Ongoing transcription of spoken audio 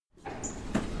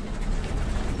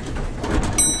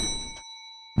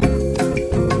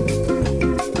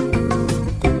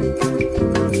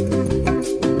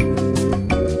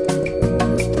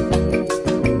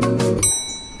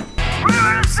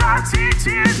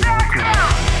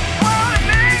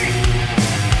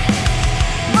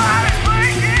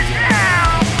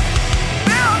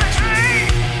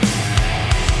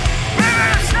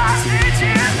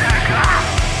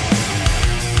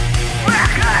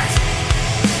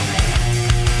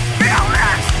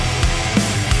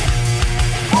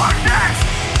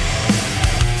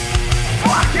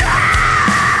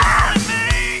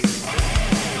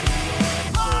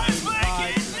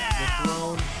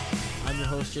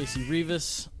Casey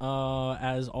Rivas,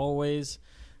 as always.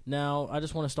 Now, I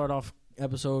just want to start off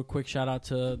episode. Quick shout out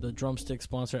to the drumstick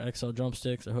sponsor, XL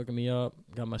Drumsticks. They're hooking me up.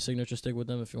 Got my signature stick with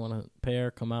them. If you want to pair,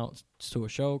 come out to a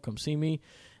show, come see me.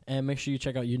 And make sure you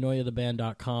check out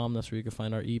unoyatheband.com. That's where you can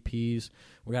find our EPs.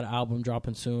 We got an album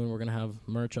dropping soon. We're going to have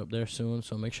merch up there soon.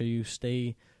 So make sure you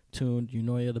stay tuned.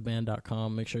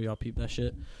 unoyatheband.com. Make sure y'all peep that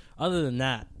shit. Other than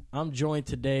that, I'm joined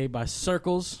today by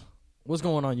Circles. What's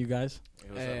going on, you guys?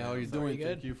 Hey, how are you doing?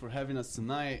 Thank you for having us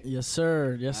tonight. Yes,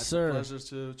 sir. Yes, sir. It's a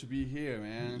pleasure to be here,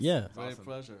 man. Yeah. It's a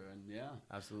pleasure. And yeah,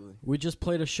 absolutely. We just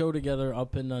played a show together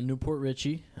up in Newport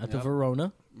Richie at the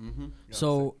Verona. Mm-hmm.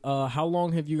 So how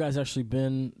long have you guys actually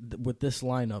been with this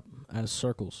lineup as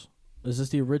Circles? Is this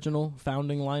the original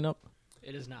founding lineup?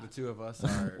 It is not. The two of us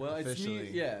are well, officially.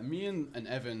 It's me and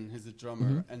Evan, he's a drummer.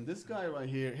 Mm-hmm. And this guy right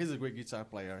here, he's a great guitar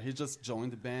player. He just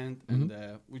joined the band, and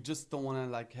we just don't want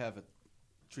to like have a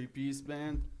three-piece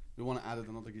band. We want to add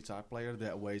another guitar player.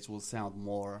 That way it will sound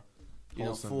more,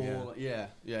 wholesome, full. Yeah,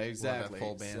 exactly.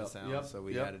 Full band sound. So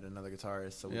we added another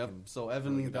guitarist. So we can. So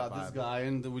Evan got this guy,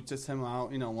 and we just him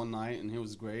out, one night, and he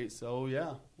was great. So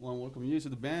yeah, want to welcome you to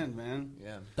the band, man.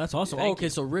 Yeah, that's awesome. Okay,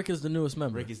 so Rick is the newest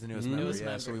member. Ricky's the newest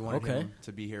member. So we wanted him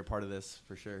to be here, part of this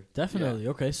for sure. Definitely. Yeah.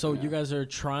 Okay, so you guys are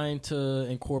trying to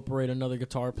incorporate another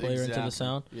guitar player into the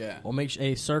sound. Yeah. Well,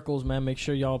 Circles, man. Make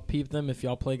sure y'all peep them. If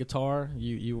y'all play guitar,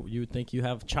 you think you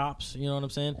have chops. You know what I'm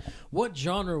saying? What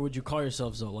genre would you call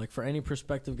yourselves though? Like for any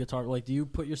prospective guitar, like do you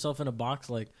put yourself in a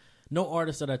box? Like no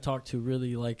artist that I talk to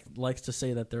really likes to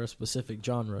say that they're a specific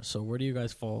genre. So where do you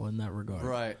guys fall in that regard?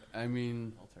 Right. I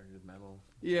mean, alternative metal.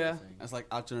 Yeah, it's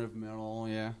like alternative metal.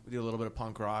 Yeah, we do a little bit of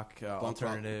punk rock,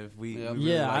 alternative. We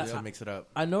like to mix it up.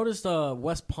 I noticed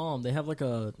West Palm. They have like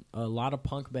a lot of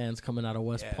punk bands coming out of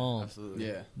West Palm. Absolutely.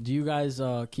 Yeah. Do you guys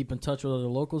keep in touch with other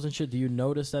locals and shit? Do you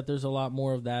notice that there's a lot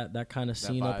more of that kind of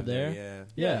scene up there?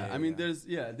 Yeah. I mean, there's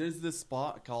this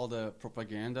spot called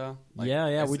Propaganda.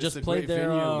 Like, we just played there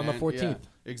venue, on the 14th. Yeah,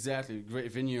 exactly,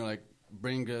 great venue. Like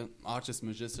bring artists,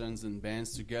 musicians, and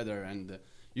bands together and.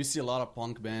 You see a lot of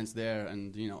punk bands there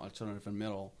and, alternative and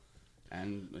metal.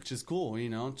 And which is cool,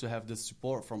 to have this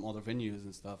support from other venues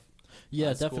and stuff. Yeah,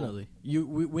 that's definitely.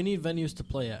 Cool. We need venues to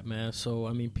play at, man. So,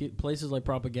 I mean, places like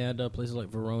Propaganda, places like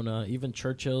Verona, even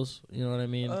Churchill's, you know what I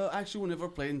mean? Actually, we never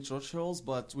played in Churchill's,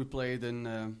 but we played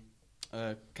in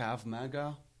Cav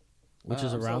Maga. Which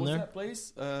is around there? That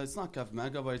place? It's not Cav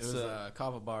Maga, but it's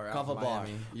Kava Bar. Kava Bar.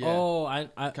 Yeah. Oh,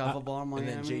 Kava Bar,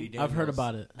 Miami. And then JD Daniels. I've heard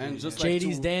about it. And just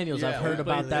JD's Daniels. I've heard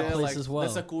about that place as well.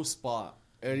 That's a cool spot.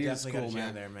 It is cool,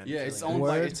 man. There, man. Yeah, it's owned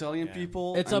by Italian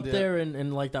people. It's up there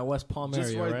in like that West Palm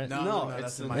area, right? No,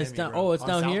 it's in Miami. Down. Oh, it's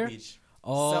down here. Beach.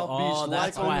 Oh,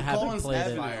 that's why I haven't played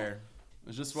it.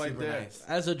 It's just right super there. Nice.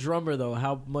 As a drummer, though,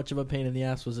 how much of a pain in the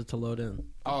ass was it to load in?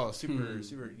 Oh, super.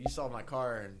 You saw my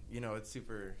car, and it's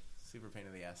super pain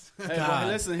in the ass. Hey, well,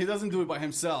 listen, he doesn't do it by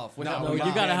himself. No, you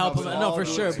gotta help him. No, for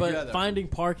sure. But finding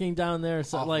parking down there,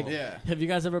 have you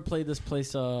guys ever played this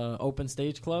place, Open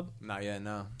Stage Club? Not yet,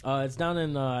 no. It's down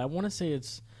in I want to say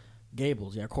it's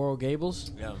Gables, Coral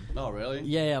Gables. Yeah. Oh, really?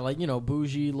 Yeah, like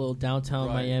bougie little downtown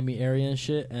Miami area and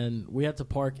shit. And we had to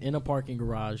park in a parking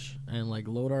garage and like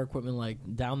load our equipment like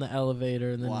down the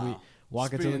elevator, and then we.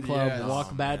 Walk into the club,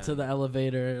 walk back to the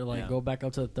elevator, go back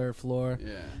up to the third floor.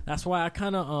 Yeah, that's why I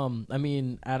kind of I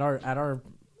mean, at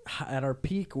our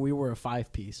peak, we were a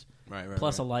 5-piece,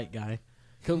 plus a light guy,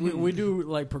 because we do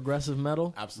like progressive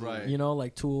metal, absolutely,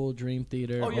 like Tool, Dream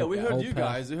Theater. Oh yeah, we heard you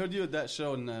guys. We heard you at that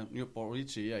show in Newport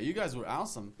Richie. Yeah, you guys were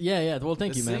awesome. Yeah. Well,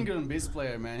 thank you, man. The singer and bass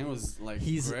player, man, he was like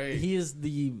great. He is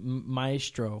the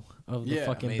maestro of the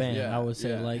fucking band. I would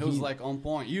say he was like on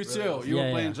point. You too. You were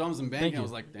playing drums and banging. I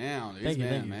was like, damn, thank you.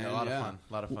 Man. A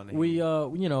lot of fun.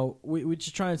 We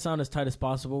just try and sound as tight as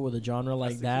possible with a genre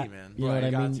like that. Key, man. You know what I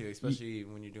mean? To, especially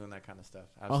when you're doing that kind of stuff.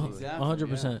 Absolutely,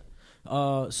 100%.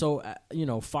 So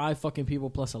 5 fucking people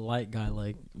plus a light guy,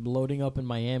 like loading up in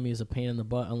Miami is a pain in the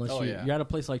butt unless you're at a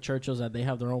place like Churchill's that they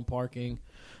have their own parking.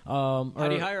 How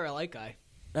do you hire a light guy?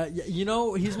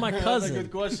 He's my cousin. That's a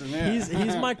good question. Yeah.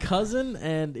 He's my cousin,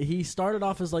 and he started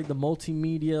off as like the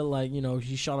multimedia, like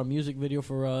he shot a music video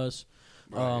for us,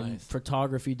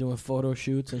 photography, doing photo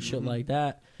shoots and shit like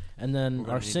that. And then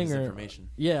our singer,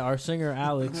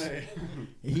 Alex,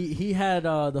 he had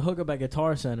the hookup at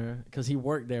Guitar Center because he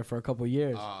worked there for a couple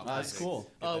years. That's cool.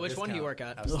 Oh, which one do you work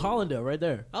at? Hollindale, right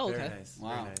there. Oh, okay. Very nice. Wow.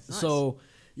 Very nice. So.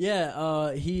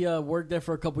 Yeah, he worked there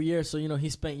for a couple years, so he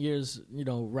spent years,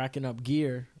 racking up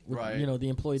gear with the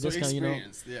employee discount. He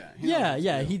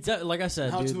like I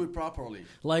said, how to do it properly.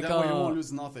 Like that way you won't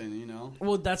lose nothing.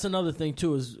 Well, that's another thing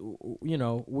too. Is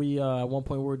we at one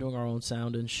point we were doing our own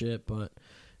sound and shit, but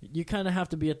you kind of have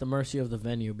to be at the mercy of the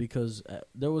venue because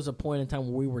there was a point in time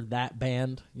where we were that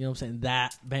band. You know what I'm saying?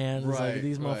 That band. It's like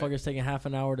these motherfuckers taking half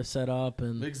an hour to set up.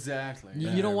 And exactly.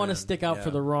 You don't want to stick out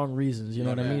for the wrong reasons. You know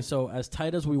what I mean? So as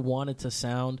tight as we wanted to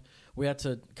sound, we had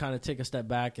to kind of take a step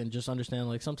back and just understand,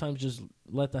 like, sometimes just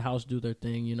let the house do their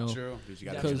thing, you know? True.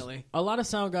 Because a lot of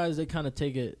sound guys, they kind of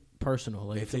take it personal.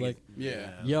 Like, feel like,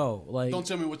 yo, like, don't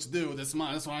tell me what to do. That's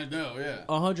mine. That's what I do. Yeah.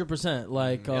 100%.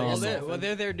 Like, well,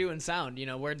 they're there doing sound. You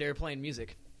know, we're there playing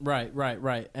music.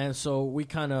 Right. And so we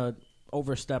kind of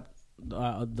overstepped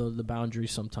the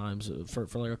boundaries sometimes for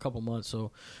like a couple months.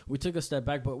 So we took a step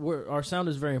back, but our sound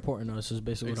is very important to us. Is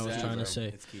basically what I was trying to say.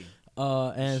 It's key.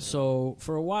 So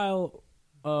for a while,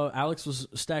 Alex was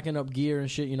stacking up gear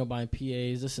and shit, you know, buying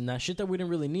PAs, this and that, shit that we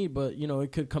didn't really need, but, you know,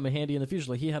 it could come in handy in the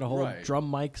future. Like, he had a whole drum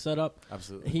mic set up.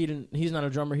 Absolutely. He's not a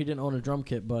drummer. He didn't own a drum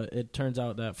kit, but it turns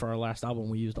out that for our last album,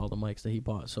 we used all the mics that he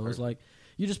bought. So it was like,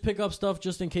 you just pick up stuff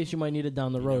just in case you might need it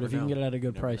down the road if you can get it at a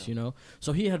good price, you know?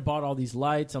 So he had bought all these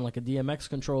lights and like a DMX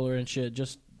controller and shit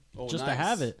just to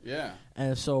have it. Yeah.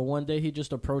 And so one day he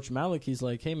just approached Malik. He's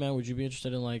like, hey, man, would you be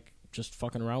interested in, like, just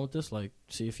fucking around with this, like,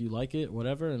 see if you like it,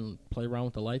 whatever, and play around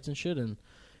with the lights and shit. And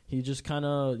he just kind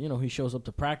of, you know, he shows up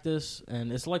to practice, and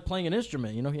it's like playing an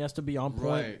instrument, you know. He has to be on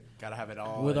point, gotta have it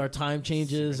all with our time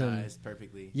changes and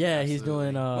perfectly. Yeah, absolutely. He's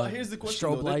doing but here's the question,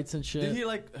 strobe lights and shit. Did he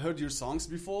like heard your songs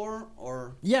before,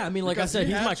 or? Yeah, I mean, like because I said,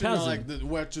 he's my cousin. Know, like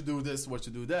where to do this, where to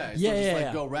do that. Yeah, so just,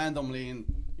 yeah, go randomly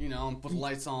and, you know, and put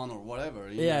lights on or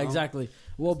whatever. You know? Exactly.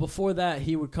 Well, before that,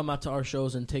 he would come out to our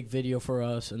shows and take video for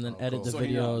us and then edit the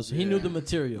videos. He knew the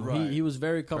material. Right. He was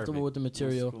very comfortable with the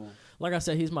material. Cool. Like I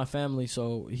said, he's my family,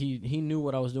 so he knew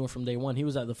what I was doing from day one. He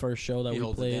was at the first show that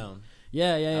we played. It down.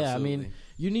 Yeah. I mean,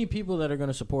 you need people that are going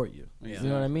to support you. Yeah. You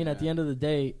know what I mean? At the end of the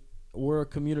day, we're a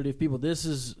community of people. This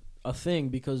is a thing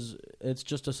because it's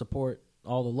just to support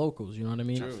all the locals. You know what I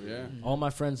mean? True, yeah. All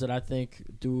my friends that I think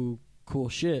do cool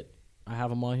shit, I have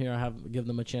them on here. Give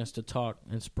them a chance to talk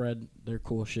and spread their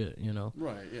cool shit, you know?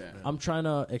 Right, yeah. I'm trying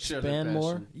to expand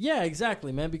more. Yeah,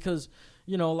 exactly, man, because,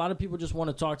 you know, a lot of people just want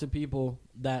to talk to people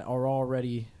that are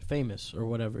already famous or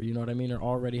whatever, you know what I mean? Or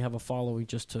already have a following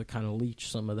just to kind of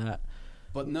leech some of that.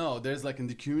 But no, there's like in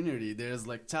the community, there's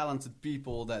like talented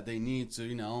people that they need to,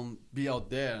 you know, be out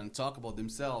there and talk about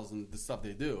themselves and the stuff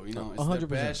they do, you know? It's 100%. Their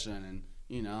passion and,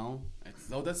 you know,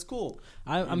 that's cool.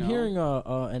 I'm hearing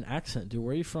an accent, dude.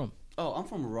 Where are you from? Oh, I'm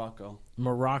from Morocco.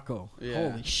 Morocco.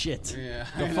 Yeah. Holy shit. Yeah.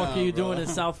 The fuck are you doing in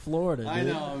South Florida, dude? I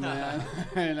know, man.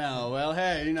 I know. Well,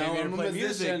 hey, you know, I'm a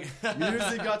musician.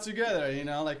 Music got together, you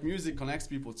know, like music connects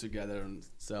people together. And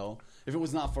so if it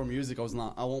was not for music,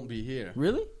 I won't be here.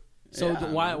 Really? So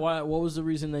why? What was the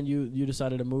reason then you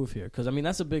decided to move here? Because I mean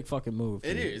that's a big fucking move.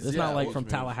 It is. It's not like from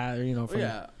Tallahassee, you know. From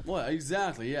well,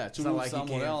 exactly. Yeah, to move like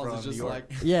somewhere else, it's just like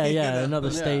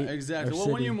another state. Yeah, exactly. Well,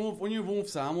 when you move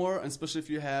somewhere, and especially if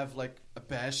you have like a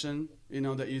passion, you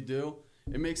know, that you do,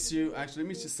 it makes you actually. Let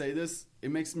me just say this: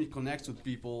 it makes me connect with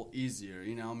people easier.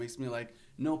 You know, it makes me like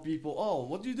know people. Oh,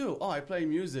 what do you do? Oh, I play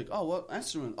music. Oh, what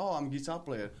instrument? Oh, I'm a guitar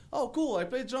player. Oh, cool. I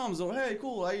play drums. Or hey,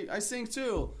 cool. I sing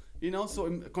too. You know, so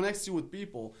it connects you with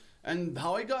people. And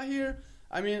how I got here,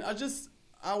 I mean, I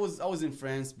was in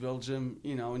France, Belgium,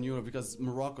 you know, in Europe, because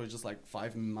Morocco is just like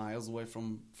 5 miles away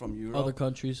from Europe. Other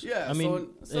countries. Yeah. I mean,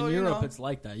 in Europe, it's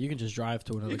like that. You can just drive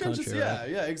to another country.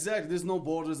 Yeah, exactly. There's no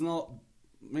borders, no,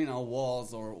 you know,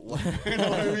 walls or what, you know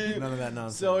what I mean? None of that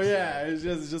nonsense. So yeah,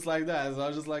 it's just like that. So I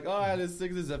was just like, all right, let's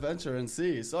take this adventure and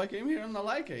see. So I came here and I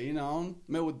like it, you know,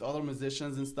 met with other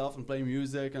musicians and stuff and play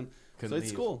music and. So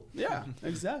it's cool. Yeah,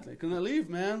 exactly. Couldn't leave,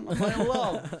 man. I'm playing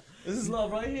love. This is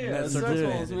love right here. That's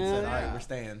circles, man. All right, we're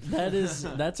staying.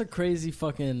 That's a crazy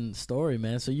fucking story,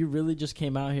 man. So you really just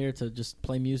came out here to just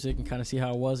play music and kind of see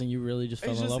how it was, and you really just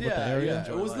fell in love with the area?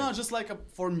 Yeah. It was not just like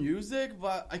for music,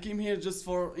 but I came here just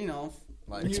for, you know,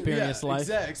 like experience life.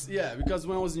 Exactly. Yeah, because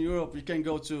when I was in Europe, you can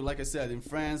go to, like I said, in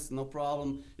France, no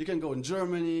problem. You can go in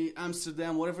Germany,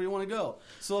 Amsterdam, whatever you want to go.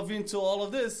 So I've been to all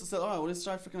of this. I said, all right, well, let's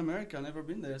try freaking America. I've never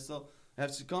been there, so I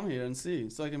have to come here and see.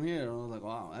 So I came here, and I was like,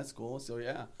 wow, that's cool. So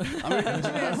yeah, I'm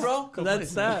engineer, bro.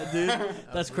 That's that, dude.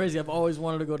 That's crazy. I've always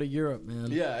wanted to go to Europe, man.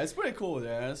 Yeah, it's pretty cool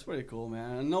there. It's pretty cool,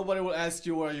 man. And nobody will ask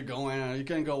you where you're going. You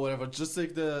can go whatever. Just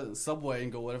take the subway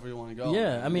and go wherever you want to go.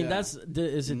 Yeah, I mean, is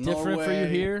it different for you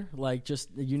here? Like,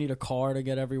 just you need a car to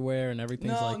get everywhere, and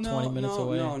everything's 20 minutes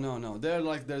away. No.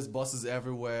 There's buses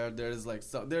everywhere. There's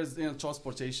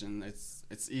transportation.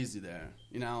 It's easy there,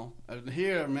 you know.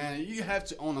 Here, man, you have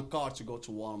to own a car to go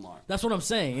to Walmart. That's what I'm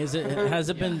saying. Has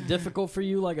it been difficult for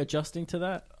you, like, adjusting to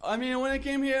that? I mean, when I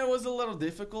came here, it was a little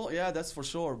difficult. Yeah, that's for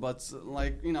sure. But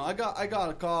like, you know, I got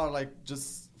a car like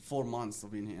just 4 months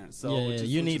of being here. So yeah, which is,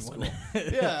 you which need is one. cool.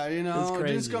 Yeah, you know, It's you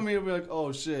just crazy. come here and be like,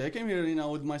 oh shit, I came here, you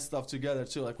know, with my stuff together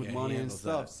too, like with Yeah, he money and handles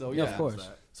stuff. that. So Yeah, yeah, of course.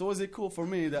 So was it cool for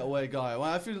me that way, guy? Well,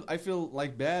 I feel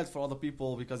like bad for other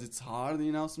people because it's hard,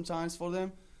 you know, sometimes for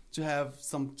them to have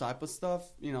some type of stuff,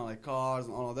 you know, like cars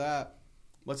and all of that.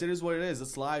 But it is what it is.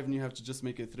 It's life, and you have to just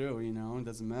make it through. You know, it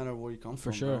doesn't matter where you come For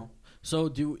from. sure. Bro. So,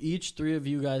 do each three of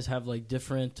you guys have like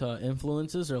different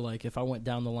influences, or like if I went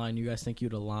down the line, you guys think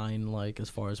you'd align like as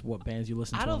far as what bands you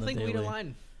listen to? I don't on the think we'd daily?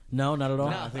 align. No, not at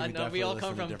all. No, I think we I know we definitely all listen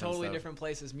come to from different totally stuff. different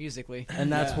places musically.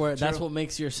 And that's Yeah, where that's true. what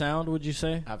makes your sound. Would you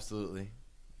say? Absolutely.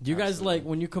 Do you guys Absolutely. like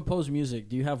when you compose music?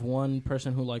 Do you have one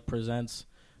person who like presents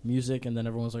music, and then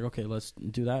everyone's like, okay, let's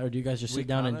do that, or do you guys just We sit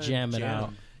down and kinda jam it jam. out?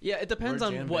 Yeah, it depends We're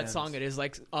on jam what bands. song it is.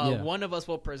 Like, Yeah. one of us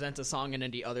will present a song, and then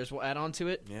the others will add on to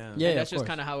it. Yeah. Yeah, And that's of just course.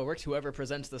 kind of how it works. Whoever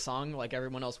presents the song, like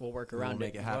everyone else will work We'll around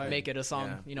make it, it happen. make it a song.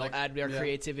 Yeah. You know, Like, add their yeah.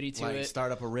 creativity to Like it.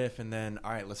 start up a riff and then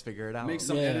all right, let's figure it out. Make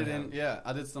some Yeah. editing. Yeah,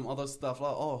 I did some other stuff.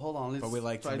 Like, oh, hold on, let's but we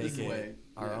like try to make this it way.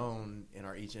 our Yeah. own in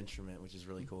our each instrument, which is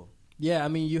really cool. Yeah, I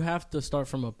mean, you have to start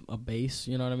from a base.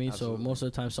 You know what I mean? Absolutely. So most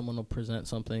of the time, someone will present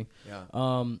something. Yeah.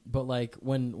 But like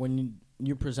when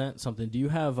you present something, do you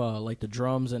have like the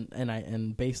drums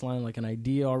and bass line, like an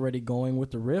idea already going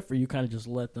with the riff, or you kind of just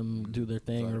let them do their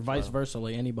thing, Let or it vice flow. versa,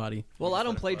 like anybody? Well, I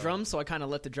don't play flow. drums, so I kind of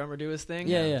let the drummer do his thing.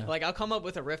 Yeah, yeah. Like, I'll come up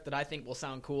with a riff that I think will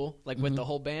sound cool, like with Mhm. the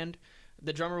whole band.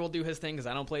 The drummer will do his thing because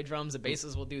I don't play drums. The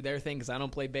bassist will do their thing because I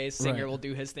don't play bass. Singer Right. will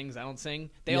do his thing because I don't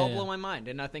sing. They Yeah, all yeah. blow my mind,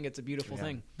 and I think it's a beautiful Yeah.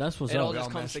 thing. That's what's It all up. We just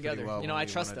all comes mesh pretty together. well You know, when I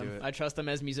we trust wanna do them. it. I trust them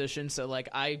as musicians. So, like,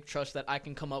 I trust that I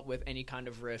can come up with any kind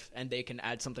of riff, and they can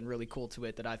add something really cool to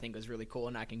it that I think is really cool,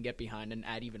 and I can get behind and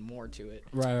add even more to it.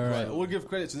 Right. Right. We'll give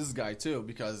credit to this guy too,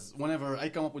 because whenever I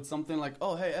come up with something like,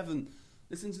 "Oh, hey Evan,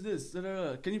 listen to this.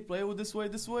 Da-da-da. Can you play it this way?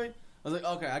 This way?" I was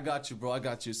like, "Okay, I got you, bro. I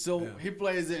got you." So Yeah. he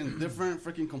plays it in different,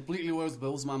 freaking completely ways,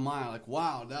 blows my mind. Like,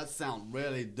 wow, that sounds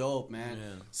really dope, man.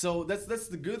 Yeah. So that's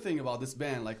the good thing about this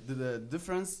band. Like the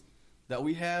difference that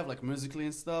we have, like musically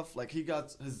and stuff. Like he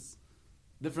got his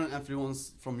different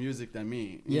influence from music than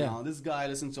me. You Yeah. know, this guy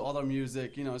listens to other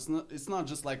music. You know, it's not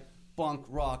just like punk,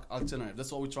 rock, alternative.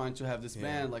 That's what we're trying to have this Yeah.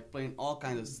 band, like playing all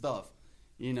kinds of stuff.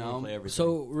 You know, Play everything.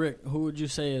 So, Rick, who would you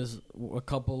say is a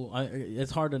couple?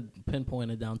 It's hard to pinpoint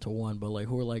it down to one, but like,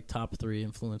 who are like top 3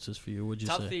 influences for you? Would you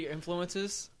Top say? 3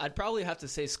 influences, I'd probably have to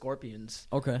say Scorpions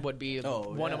Okay, would be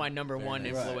Oh, one yeah. of my number Very one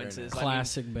nice. Right, very influences. nice. I mean,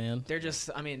 classic band. they're just,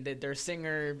 I mean, their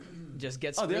singer just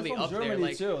gets oh, they're really from up Germany there.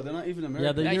 Like, too. They're not even Yeah,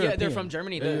 American. they're yeah, they're European. from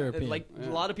Germany. They're They're- European. like Yeah.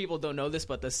 a lot of people don't know this,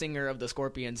 but the singer of the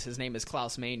Scorpions, his name is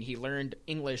Klaus Main. He learned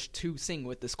English to sing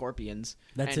with the Scorpions.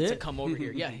 That's and it? to come over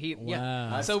here. Yeah, yeah.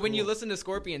 Wow. So when you cool. listen to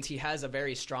Scorpions, he has a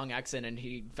very strong accent, and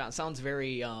he sounds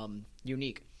very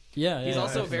unique. Yeah, He's yeah,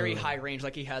 also definitely. very high range,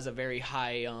 like he has a very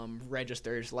high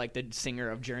registers, like the singer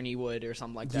of Journey would or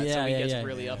something like that. Yeah, so he yeah, gets yeah.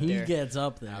 really up He there. gets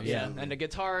up there. Yeah, Yeah. and the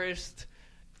guitarist,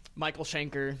 Michael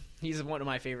Schenker, he's one of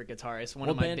my favorite guitarists, one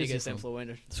What of my band is he biggest from?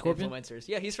 influencers. Scorpion?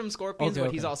 Yeah, he's from Scorpions, Okay,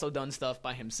 but he's okay. also done stuff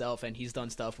by himself, and he's done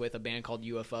stuff with a band called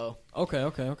UFO. Okay.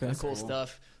 Cool cool.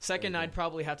 stuff. Second, Very I'd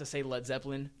probably have to say Led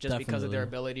Zeppelin, just because of Definitely. their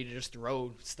ability to just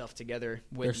throw stuff together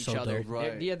with They're each so other. dope.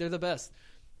 Right. Yeah, they're the best.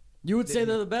 You would say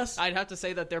they're the best? I'd have to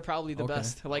say that they're probably the Okay.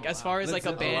 best. Like, Oh, as wow. far as Led like a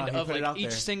Zeppelin. band Oh, wow, he of put it like out each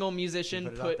there. single musician He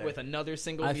put it out put there. with another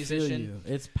single I musician.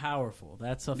 feel you. It's powerful.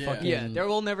 That's a Yeah. fucking. Yeah, there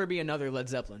will never be another Led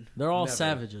Zeppelin. They're all Never.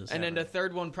 savages. And then the Never.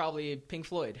 third one probably Pink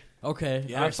Floyd. Okay,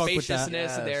 Yeah. I Their fuck with that.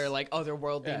 spaciousness, Yes. their like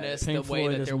otherworldliness, Pink the way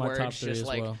Floyd that is their my top words 3 just as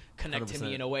like well. connect to me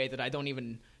 100%. in a way that I don't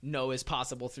even know is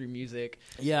possible through music.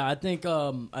 Yeah, I think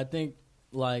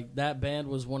like that band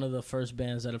was one of the first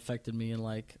bands that affected me in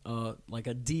like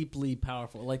a deeply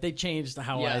powerful. Like they changed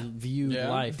how I Yeah. viewed Yeah.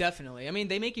 life. Definitely. I mean,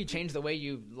 they make you change the way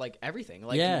you like everything.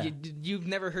 Like Yeah. you've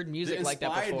never heard They music like that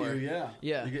inspired before. you, yeah.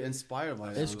 Yeah. You get inspired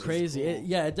by it. It's which is crazy.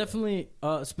 cool. It definitely.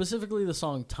 Specifically, the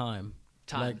song "Time."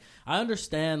 Time. Like, I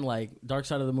understand. Like, "Dark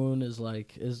Side of the Moon" is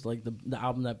like the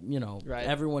album that Right.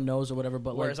 everyone knows or whatever.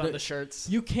 But Whereas like on the shirts,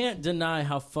 you can't deny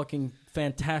how fucking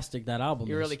fantastic that album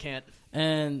you is. really can't.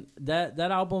 And that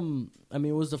album, I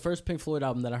mean, it was the first Pink Floyd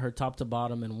album that I heard top to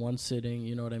bottom in one sitting.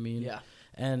 You know what I mean? Yeah.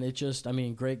 And it just, I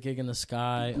mean, Great Gig in the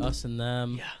Sky, Us and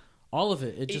Them, Yeah. all of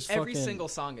it. It just Every fucking, single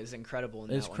song is incredible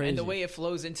in It's that one. And the crazy. way it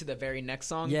flows into the very next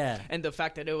song. Yeah. And the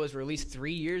fact that it was released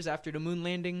 3 years after the moon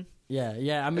landing. yeah.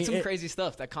 I mean, It's some it- crazy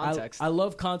stuff, that context. I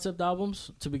love concept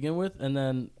albums to begin with, and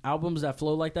then albums that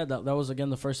flow like that. That was again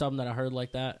the first album that I heard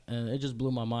like that, and it just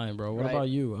blew my mind, bro. What Right. about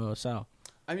you, Sal?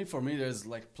 I mean, for me, there's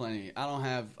like plenty. I don't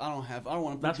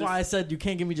want to. That's why I said you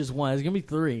can't give me just one. It's gonna be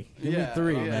 3. Give me Yeah,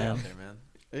 3, yeah. man. Out there, man.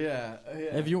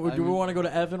 Yeah. If you do, we want to go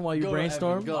to Evan while you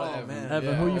brainstorm. Oh, man.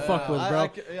 Evan, who you fuck with, bro?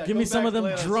 Give me some of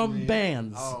them drum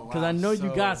bands, because I know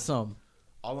you got some.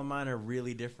 All of mine are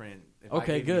really different. If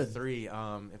Okay, I gave good. You 3.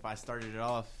 If I started it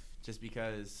off just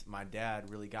because my dad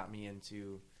really got me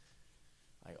into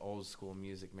like old school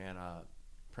music, man.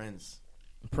 Prince.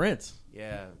 Prince.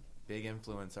 Yeah, big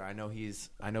influencer. I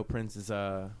know Prince is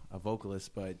a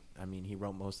vocalist, but I mean he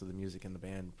wrote most of the music in the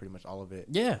band, pretty much all of it.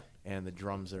 Yeah. And the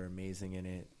drums are amazing in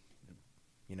it.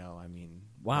 You know, I mean,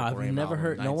 Wow, Purple I've Rain never album,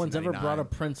 heard. No one's ever brought 1999.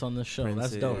 up Prince on this show. Prince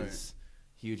That's dope. is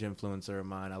huge influencer of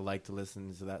mine. I like to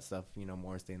listen to that stuff. You know,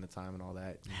 Morris Day and the Time and all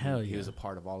that. Hell He yeah. was a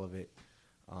part of all of it.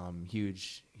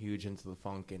 Huge into the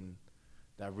funk and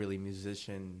that really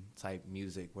musician type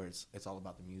music where it's all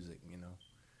about the music. You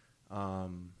know.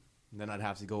 Then I'd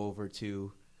have to go over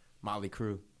to Motley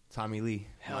Crue, Tommy Lee.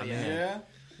 Hell my yeah. man. Yeah.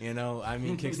 You know, I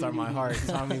mean, Kickstart My Heart,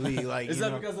 Tommy Lee. Like, Is you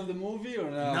that know, because of the movie or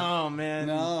no? no, man.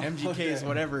 No? MGK is Okay.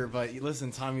 whatever. But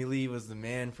listen, Tommy Lee was the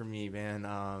man for me,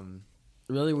 man.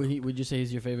 Really? Would you say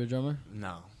he's your favorite drummer?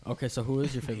 No. Okay, so who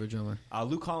is your favorite drummer?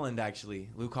 Luke Holland, actually.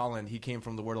 Luke Holland, he came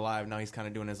from The Word Alive. Now he's kind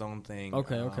of doing his own thing.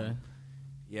 Okay.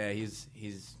 Yeah, he's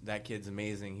that kid's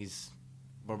amazing.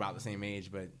 We're about the same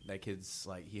age, but that kid's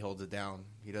like, he holds it down.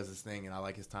 He does his thing, and I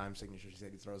like his time signatures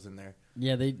that he throws in there.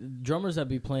 Yeah, drummers that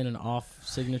be playing an off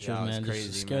signatures, Yeah, it's man, crazy,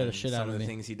 just scare man. the shit Some out of of the me.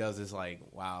 things he does is like,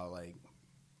 wow, like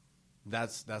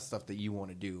that's stuff that you want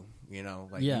to do, you know,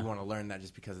 like Yeah. you want to learn that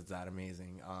just because it's that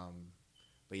amazing.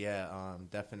 But yeah,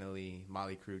 definitely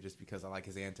Motley Crue just because I like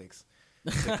his antics.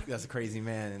 That's a crazy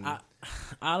man. And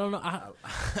I don't know.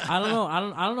 I don't know. I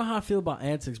don't know how I feel about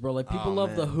antics, bro. Like people Oh,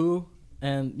 love the man. Who,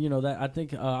 and you know that I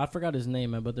think I forgot his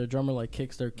name, man. But their drummer like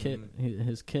kicks their kit,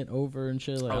 his kit over and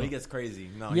shit. Like, oh, he gets crazy.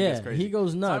 No, Yeah, he gets crazy. he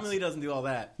goes nuts. Tommy Lee doesn't do all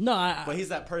that. no, But he's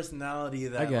that personality I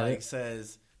that get like it.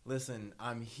 says, "Listen,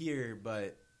 I'm here,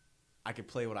 but I could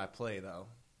play what I play though,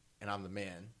 and I'm the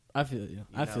man." I feel you.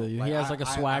 I know? feel you. He has like a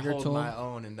swagger I hold to him. my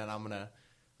own, and then I'm gonna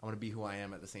be who I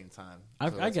am at the same time. So I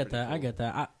that's get pretty that. I cool. get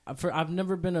that. I've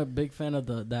never been a big fan of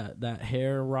that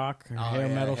hair rock or Oh, hair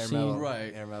yeah, metal hair scene. metal,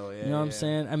 Right. Hair metal, yeah, You know what I'm yeah.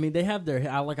 saying? I mean, they have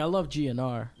their. I love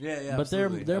GNR. Yeah, but they're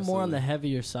absolutely, more on the absolutely.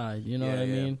 heavier side. You know Yeah, what I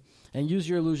yeah. mean? And Use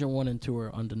Your Illusion 1 and 2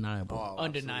 are undeniable. Oh,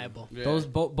 Undeniable. Yeah. Those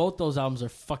both those albums are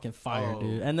fucking fire, Oh,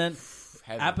 dude. And then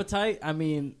heavy. Appetite. I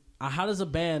mean, how does a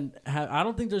band have? I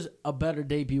don't think there's a better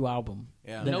debut album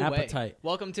Yeah. than No Appetite. way.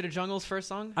 Welcome to the Jungle's first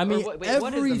song. I Or mean, what is the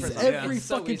every first song? Yeah. It's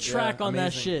so fucking easy. track Yeah, on that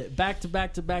amazing. shit, back to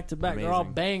back to back to back. They're all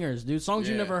Amazing. bangers, dude. Songs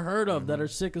you Yeah. never heard of that are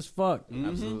sick as fuck.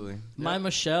 Absolutely. My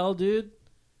Michelle, dude.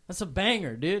 That's a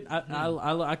banger, dude.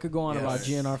 I could go on Yes. about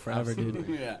GNR forever, dude.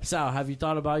 Yeah. Sal, have you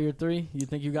thought about your 3? You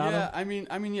think you got Yeah, them?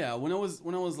 I mean, yeah. When I was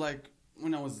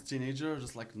a teenager,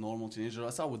 just like a normal teenager, I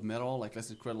started with metal, like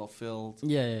Leslie Cradle of Filth,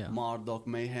 Yeah. Marduk,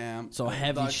 Mayhem, So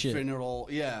heavy Dark shit. Funeral,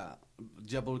 yeah,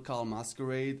 Diabolical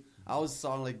Masquerade. I was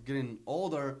starting like getting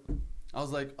older. I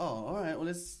was like, oh, all right, well,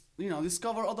 let's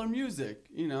discover other music,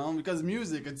 because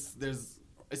music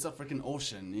it's a freaking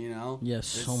ocean, Yeah, There's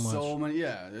so much.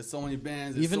 there's so many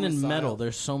bands. there's Even so many in metal, styles.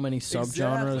 there's so many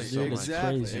subgenres, dude. It's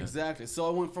crazy. Exactly. So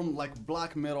I went from like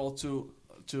black metal to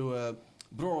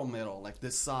brutal metal, like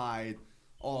this side,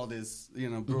 all this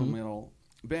brutal metal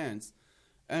bands,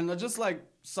 and I just like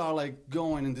started like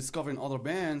going and discovering other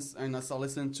bands, and I started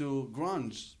listening to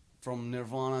grunge from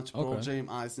Nirvana to Pearl Okay. Jam,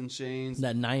 Alice in Chains.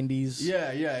 That 90s.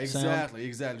 Yeah, sound.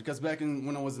 exactly. Because back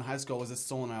when I was in high school, I was a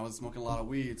stoner. I was smoking a lot of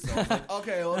weed. So I was like,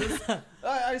 okay, well,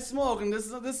 I smoke, and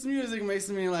this music makes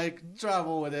me like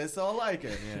travel with it, so I like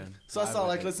it. Yeah. So I started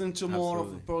like it. listening to more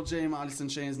Absolutely. of Pearl Jam, Alice in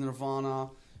Chains,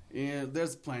 Nirvana. And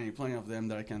there's plenty of them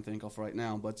that I can't think of right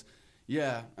now, but.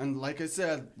 Yeah, and like I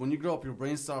said, when you grow up, your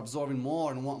brain starts absorbing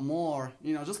more and want more.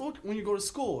 Just look when you go to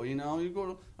school. You go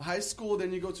to high school,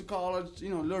 then you go to college.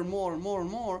 Learn more and more and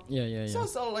more. Yeah. So I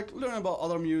started like learning about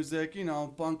other music,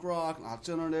 punk rock,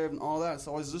 alternative, and all that.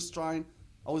 So I was just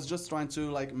trying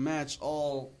to like match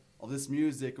all of this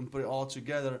music and put it all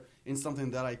together in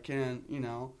something that I can,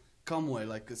 come with,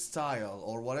 like a style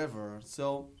or whatever.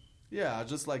 So yeah, I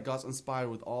just like got inspired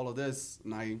with all of this,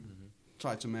 and I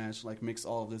tried to mix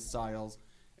all of these styles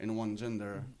in one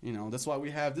gender. That's why we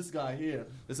have this guy here.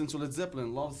 Listen to Led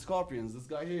Zeppelin, love Scorpions. This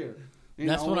guy here.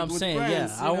 That's what I'm with saying,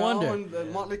 Prince, yeah. I wonder.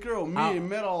 And, Motley Crue, me,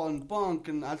 metal and punk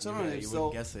and alternative. Yeah, you so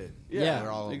wouldn't guess it. Yeah.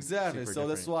 They're all exactly. super So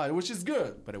that's different. why, which is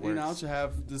good. But it works. To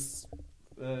have this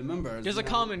members. There's a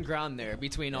common ground there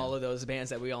between all of those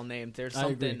bands that we all named. There's I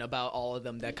agree. something about all of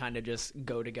them that kind of just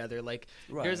go together. Like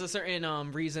Right. there's a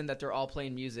certain reason that they're all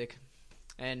playing music.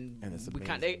 and it's we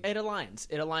kind amazing. it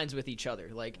aligns with each other,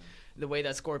 like the way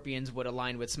that Scorpions would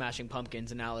align with Smashing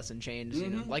Pumpkins and Alice in Chains, you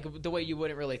know, like the way you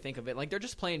wouldn't really think of it. Like they're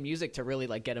just playing music to really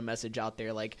like get a message out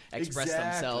there, like express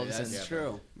themselves. That's And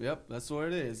true. Yep, that's what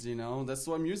it is. You know, that's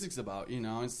what music's about. You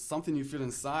know, it's something you feel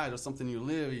inside or something you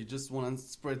live. You just want to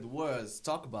spread the words,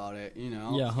 talk about it. You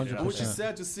know, Yeah, 100%. And which is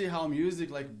sad to see how music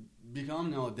like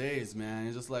become nowadays, man.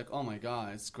 It's just like, oh my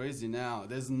god, it's crazy now.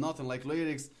 There's nothing like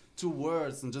lyrics, 2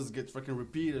 words, and just get freaking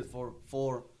repeated for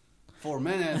 4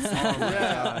 minutes.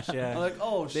 Gosh, yeah. I'm like,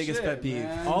 oh Biggest shit, pet peeve.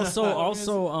 man.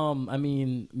 Also, I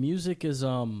mean, music is,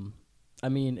 I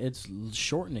mean, it's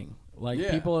shortening. Like,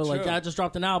 Yeah, people are like, true. I just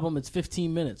dropped an album, it's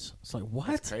 15 minutes. It's like, what?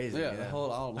 That's crazy. yeah, the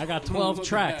whole album. I got What 12 the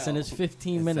tracks, and hell? it's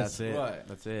 15 minutes. That's it. Right.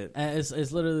 That's it. And it's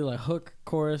literally like hook,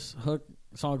 chorus, hook,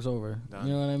 song's over. Done.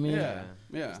 You know what I mean? Yeah,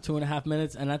 yeah. 2.5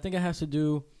 minutes. And I think it has to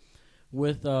do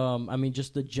with, I mean,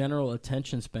 just the general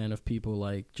attention span of people,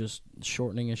 like, just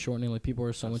shortening and shortening. Like, people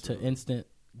are so into Absolutely. instant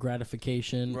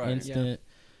gratification, Right. instant,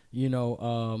 you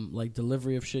know, like,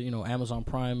 delivery of shit. You know, Amazon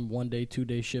Prime, 1 day, 2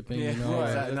 day shipping, Yeah, you know.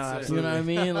 right. like, That's you it. know what I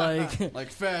mean? Like, Like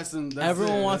fast and that's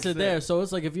everyone wants that's it there. So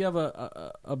it's like if you have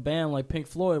a band like Pink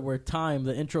Floyd where Time,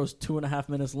 the intro's 2.5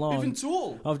 minutes long. Even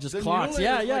Tool of just The clocks. new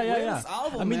Yeah, latest, yeah, like, yeah, yeah. latest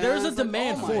album, I mean, man. there's a It's like,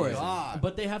 demand oh for my it, God.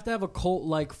 but they have to have a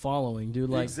cult-like following, dude.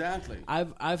 Like, exactly.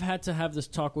 I've had to have this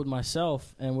talk with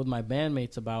myself and with my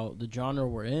bandmates about the genre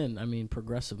we're in. I mean,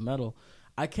 progressive metal.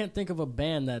 I can't think of a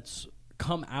band that's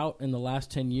come out in the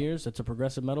last 10 years that's a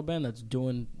progressive metal band that's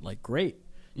doing like great.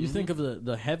 You think of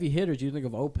the heavy hitters. You think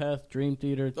of Opeth, Dream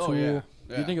Theater, Tool. Oh, yeah, You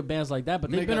yeah. think of bands like that,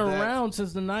 but they've been Megadeth. around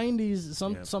since the 90s,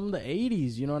 Yeah. some of the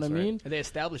 80s. You know what I That's right. mean? they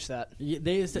established that. Yeah,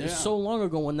 Yeah. so long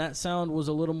ago when that sound was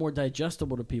a little more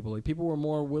digestible to people. Like people were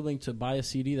more willing to buy a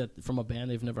CD that from a band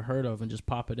they've never heard of and just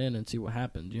pop it in and see what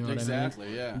happened. You know Exactly,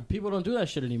 what I yeah. mean? People don't do that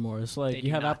shit anymore. It's like They you do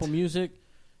have not. Apple Music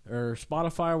or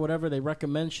Spotify or whatever. They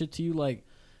recommend shit to you. Like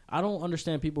I don't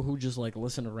understand people who just like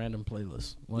listen to random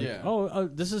playlists. Like, Yeah. oh,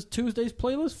 this is Tuesday's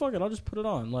playlist. Fuck it, I'll just put it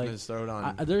on. Like Just throw it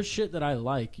on. there's shit that I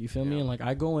like. You feel me? Yeah. And like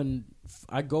I go and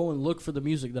look for the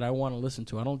music that I want to listen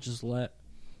to. I don't just let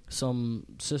some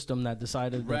system that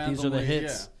decided that these are the Randomly,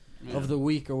 hits yeah. of the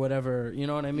week or whatever. You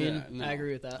know what I mean? Yeah, no. I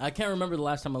agree with that. I can't remember the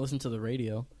last time I listened to the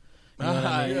radio. You know what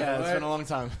I mean? yeah, it's right. been a long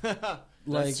time.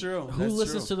 Like, That's true. who That's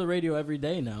listens true. to the radio every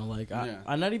day now? Like, Yeah.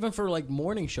 I not even for like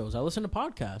morning shows. I listen to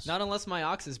podcasts. Not unless my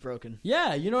aux is broken.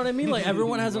 Yeah, you know what I mean? Like,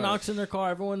 everyone has an Right. aux in their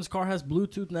car. Everyone's car has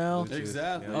Bluetooth now. Bluetooth.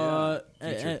 Exactly.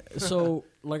 Yeah. So,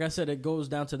 like I said, it goes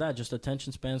down to that. Just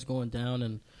attention spans going down.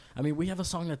 And, I mean, we have a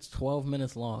song that's 12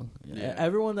 minutes long. Yeah.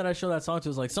 Everyone that I show that song to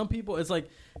is like, some people, it's like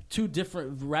two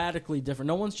different, radically different.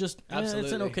 No one's just, it's an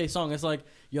Absolutely. okay song. It's like,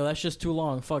 yo, that's just too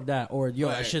long. Fuck that. Or, yo,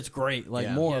 that Right. shit's great. Like,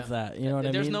 Yeah. more Yeah. of that. You know what I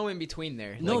mean? There's no in between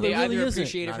there. No, Like, there they really either isn't.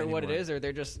 appreciate it Not for what it anymore. is, or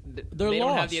they're just They're they don't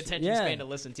have lost. the attention Yeah. span to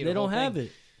listen to. They the whole don't have thing.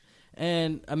 it.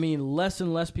 And I mean, less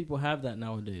and less people have that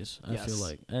nowadays. I Yes. feel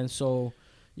like, and so,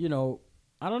 you know,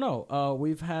 I don't know.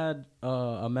 We've had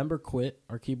a member quit.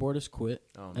 Our keyboardist quit,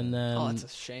 Oh, man. and then Oh, that's a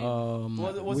shame.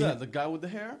 What was we- that? The guy with the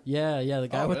hair? Yeah, the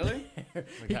guy Oh, with really? the hair.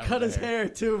 The He guy cut with his the hair. hair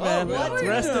too, man. really?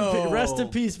 Rest in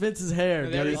peace, Vince's hair.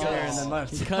 There dude. he goes. And then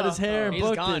left. He cut his hair and He's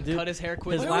booked gone. it, dude. Cut his hair,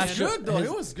 quit. His He the was last band. good though. his-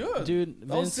 He was good. Dude,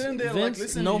 I was Vince, sitting there like Vince,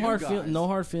 listening no to you hard, guys. no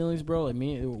hard feelings, bro. Like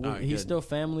me, Alright, he's good. still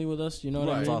family with us. You know what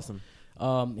I Right. mean? That's awesome.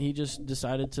 He just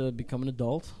decided to become an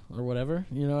adult or whatever.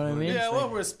 You know what I mean? Yeah, well,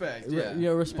 respect. Yeah, You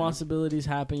know, responsibilities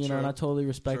happen, you know, and True. I totally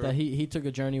respect True. that. He took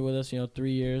a journey with us,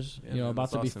 3 years, Yeah, you know, man, about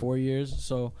that's to be awesome. 4 years.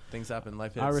 So Things happen.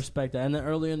 Life hits. I respect that. And then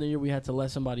earlier in the year, we had to let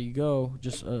somebody go,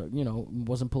 just,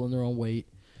 wasn't pulling their own weight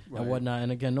Right. and whatnot.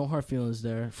 And again, no hard feelings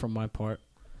there from my part.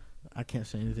 I can't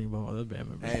say anything about my other band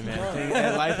members. Hey, man.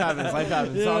 Hey, life happens. Life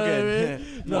happens. It's You all know what I good. mean?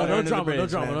 Water No under the drama, no bridge,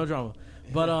 drama, man. no drama.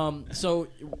 But so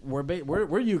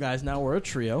we're you guys now. We're a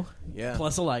trio Yeah.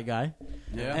 plus a light guy.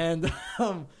 Yeah. And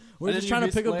we're And just then trying to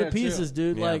you pick up the player, too. pieces,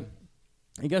 dude. Yeah. Like,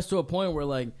 it gets to a point where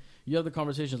like you have the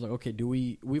conversations like, okay,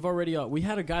 we've already we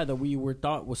had a guy that we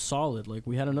thought was solid. Like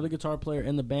we had another guitar player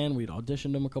in the band. We'd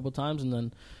auditioned him a couple times, and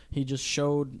then he just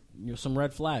showed some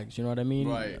red flags. You know what I mean?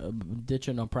 Right.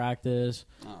 Ditching on practice,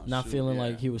 Oh, not shoot, feeling yeah.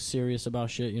 like he was serious about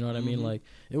shit. You know what I mean? Mhm. Like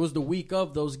it was the week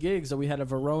of those gigs that we had at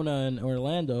Verona and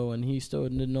Orlando, and he still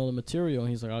didn't know the material. And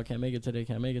he's like, oh, I can't make it today.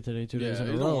 2 days in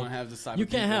a you row. don't want to have this type You of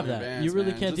can't people have in your that. bands, You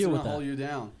really man. can't Just deal gonna with that. hold you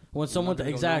down. When You're someone not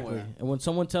gonna go exactly, nowhere. and when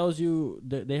someone tells you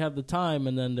that they have the time,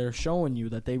 and then they're showing you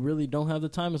that they really don't have the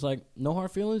time, it's like no hard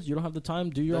feelings. You don't have the time.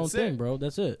 Do your That's own thing, it. bro.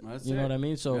 That's it. That's you know it. what I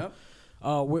mean? So, Yep.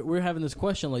 we're having this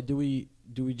question like, do we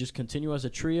just continue as a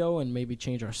trio and maybe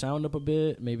change our sound up a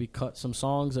bit? Maybe cut some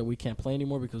songs that we can't play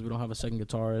anymore because we don't have a second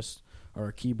guitarist or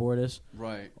a keyboardist,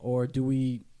 Right. or do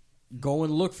we go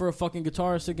and look for a fucking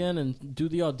guitarist again and do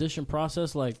the audition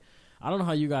process. Like, I don't know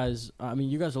how you guys. I mean,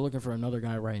 you guys are looking for another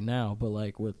guy right now, but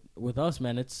like with us,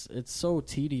 man, it's so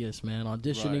tedious, man.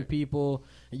 Auditioning Right. people,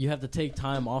 you have to take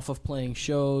time off of playing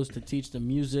shows to teach the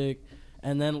music,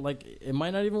 and then like it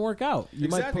might not even work out. You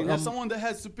Exactly. might There's someone that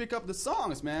has to pick up the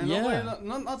songs, man. Yeah.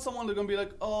 Nobody, not someone that's gonna be like,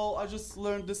 oh, I just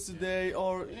learned this today,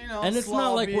 or you know. and it's not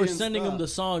like sloppy we're and sending them the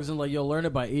stuff. songs and like you'll learn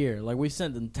it by ear. Like we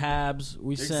sent them tabs.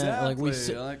 We sent like we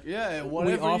yeah, we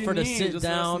whatever offer you to need, sit just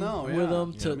let us down know. with Yeah.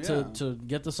 them Yeah. to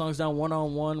get the songs down one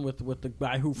on one with the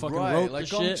guy who fucking right. wrote Like,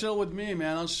 the come shit. chill with me,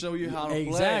 man. I'll show you how to play.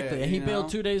 Exactly, and he you bailed know?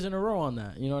 2 days in a row on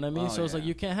that. You know what I mean? Oh, So it's like yeah.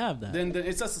 you can't have that. Then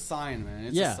it's just a sign, man.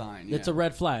 It's yeah, a sign. it's yeah. a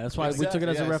red flag. That's why we took it Exactly,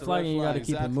 as a yeah, red it's a flag, red and you got to flag,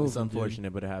 keep it exactly. moving. It's dude.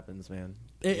 unfortunate, but it happens, man.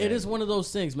 It is one of those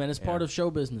things, man. It's part Yeah. of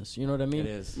show business. You know what I mean?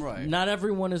 It is. Right. Not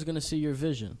everyone is going to see your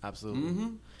vision, Absolutely. Mm-hmm.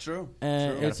 True.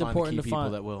 and True. it's Gotta find the important key to people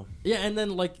find. that will. Yeah, and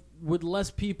then like with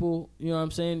less people, you know what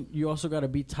I'm saying? You also got to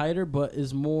be tighter, but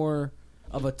is more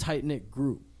of a tight knit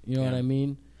group. You know what Yeah. I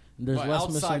mean? There's Right, less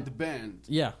outside the band.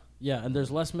 Yeah, and there's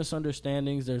less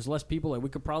misunderstandings. There's less people. Like we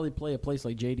could probably play a place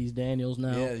like JD's Daniels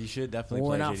now. Yeah, you should definitely We're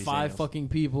play not JD's 5 Daniels. fucking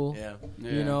people. Yeah.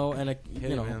 Yeah. You know, and Hit you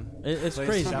it, know, man. it's Place-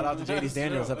 crazy. Shout out to JD's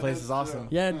Daniels. That place is awesome.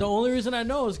 Yeah, the only reason I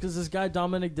know is because this guy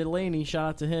Dominic Delaney, shout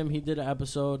out to him. He did an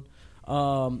episode.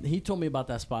 He told me about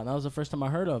that spot, and that was the first time I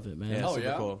heard of it, man. Yeah, Oh, super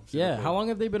yeah? cool. Super Yeah, cool. how long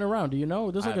have they been around? Do you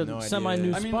know? There's I like have a no idea.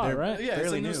 semi-new I mean, spot, they're- right? Yeah, it's a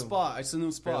Fairly new new. spot. It's a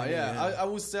new spot. Fairly Yeah, new, yeah. I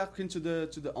was talking to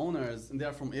the owners, and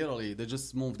they're from Italy. They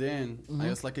just moved in. Mm-hmm. I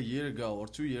guess like a year ago or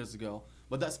 2 years ago.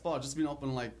 But that spot just been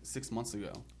open like 6 months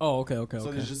ago. Oh, okay.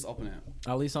 So they just opened it.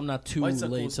 At least I'm not too But it's a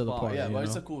late cool to the spot. party. Yeah, you but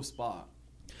it's know? a cool spot.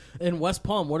 In West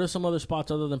Palm, what are some other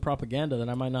spots other than Propaganda that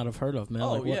I might not have heard of, man?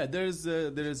 Oh Like, what- yeah, there's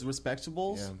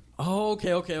Respectables. Yeah. Oh,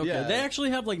 okay. Yeah. They actually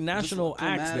have like national Just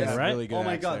acts dramatic. there, right? Really good Oh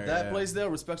my acts god, there, that yeah. place there,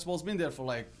 Respectable's been there for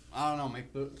like I don't know,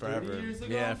 like 30 Forever. years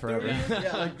ago. Yeah, forever. 30 years?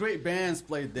 Yeah, like great bands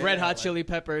played there. Red Hot like, Chili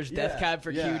Peppers, Death yeah, Cab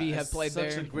for yeah, Cutie have it's played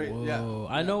such there. A great, Whoa.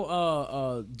 yeah. I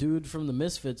know dude from the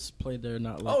Misfits played there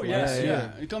not like Oh yeah, last yeah.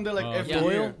 year. You come there like every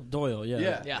Doyle? year. Doyle, yeah.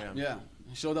 Yeah, Yeah. yeah.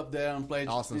 He showed up there and played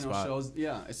Awesome spot. shows.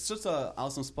 Yeah, it's just an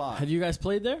awesome spot. Have you guys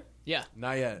played there? Yeah.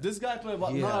 Not yet. This guy played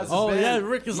about Yeah. not as a Oh, band. yeah,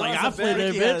 Rick is Not like, as a I played band. there,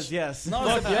 Ricky bitch. has, yes. No, Fuck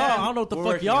as a y'all. band. I don't know what the We're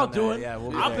fuck working y'all on that. doing. Yeah, we'll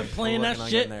be I've there. been playing We're that working on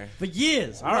shit getting there. for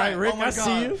years. All right, Right. Rick, Oh my I God,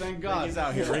 see you. Thank God. Ricky's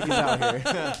out here. Ricky's out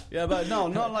here. Yeah, but no,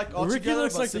 not like all Ricky together,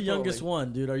 looks but like the separately. youngest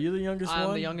one, dude. Are you the youngest one?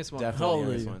 I'm the youngest one. Definitely How the old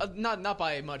are youngest you? one. Not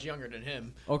by much younger than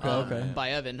him. Okay, okay.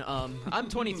 By Evan. I'm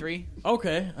 23.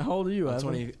 Okay, how old are you? I'm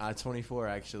Evan? 24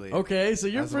 actually. Okay, so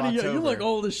you're As of pretty young. You October. look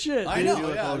old as shit, I dude. know, You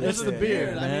look yeah. old It's as the shit. beard,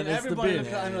 I man. mean, It's the everybody beard.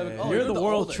 kind of like, Yeah. oh, You're the world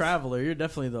oldest. traveler. You're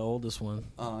definitely the oldest one.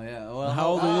 Oh yeah. Well, How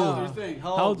old are you? How old do you think?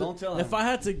 How old? Don't tell him. If I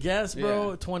had to guess, bro,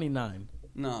 Yeah. 29.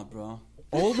 Nah, bro.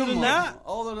 Older Come than on. that?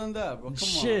 Older than that, bro. Come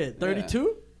Shit, on. 32?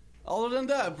 Yeah. Older than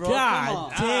that, bro. God Come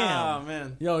on. damn. Oh,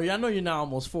 man. Yo, I know you're now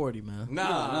almost 40, man.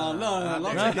 No, No,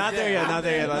 not take it there there. yet. Not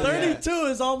there yet. Not there yet. 32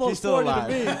 is almost He's still 40 alive.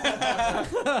 to me.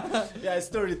 Yeah, it's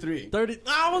 33. 30.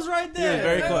 I was right there. Yeah,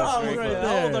 very close, I was very right close.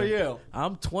 there. How old are you?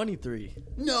 I'm 23.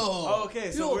 No. Oh,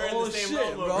 okay, so You're we're in old the same shit,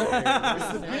 realm, bro. bro.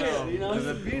 It's the beard, you know. It's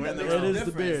It's the beard we're in that the makes It the is the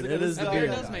difference. beard. Look It at is this the guy. The beard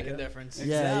beard. does make a difference.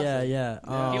 Exactly.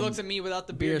 Yeah. He looks at me without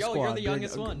the beard. Beer Yo, Squad, you're the beer-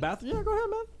 youngest one. Yeah, go ahead,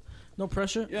 man. No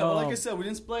pressure. Yeah, but like I said, we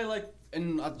didn't play like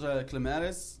at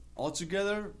Clematis all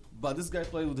together. But this guy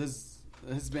played with his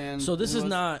band. so this It is was-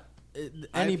 not I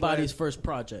anybody's played- first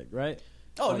project, right?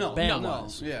 Oh like no,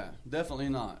 band-wise. no, yeah, definitely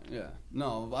not. Yeah,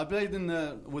 no, I played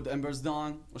with Embers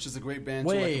Dawn, which is a great band.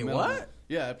 to, Wait, like, a metal what? band.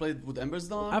 Yeah, I played with Embers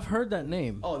Dawn. I've heard that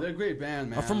name. Oh, they're a great band,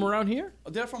 man. From around here?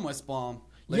 They're from West Palm,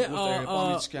 Lakewood area,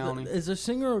 Palm Beach County. Is there a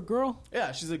singer or a girl?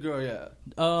 Yeah, she's a girl. Yeah,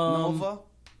 Um, Nova,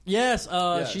 Yes,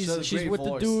 she has a she's great with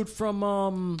voice. the dude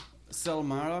from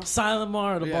Selmara. Silent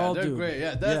Mara, the Yeah, bald they're dude. great.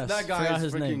 Yeah, Yes, that guy forgot is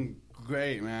his freaking name.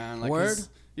 great, man. Like Word?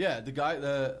 Yeah, the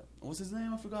guy. What's his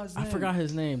name? I forgot his name. I forgot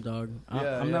his name, dog.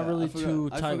 Yeah, I'm not really I forgot- too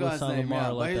I tight forgot with his Silent name, Mara yeah,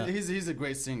 like but that. he's a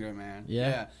great singer, man.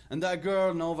 Yeah? And that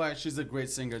girl Nova, she's a great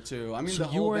singer too. I mean, So the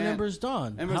you whole were in band. Embers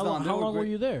Dawn. Embers How, Dawn, they how were long were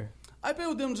great. you there? I played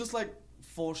with them just like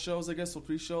 4 shows, I guess, or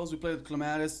 3 shows. We played at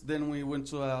Clematis, then we went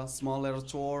to a small little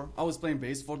tour. I was playing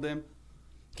bass for them.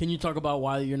 Can you talk about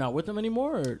why you're not with them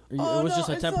anymore, or it was just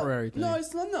a it's not- temporary thing? No,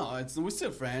 it's not. No, it's we're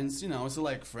still friends. You know, it's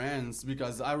like friends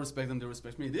because I respect them, they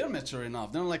respect me. They're mature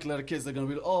enough. They're not like little kids. They're gonna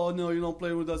be, like, oh no, you don't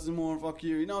play with us anymore. Fuck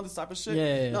you. You know, this type of shit.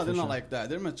 Yeah, no, for they're sure. not like that.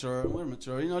 They're mature. We're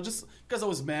mature. You know, just because I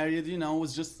was married. You know, it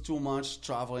was just too much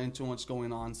traveling, too much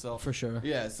going on. So For sure.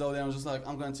 Yeah. So then I was just like,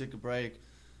 I'm gonna take a break.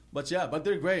 But yeah, but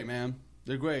they're great, man.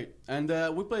 They're great. And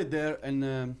we played there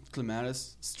in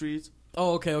Clematis Street.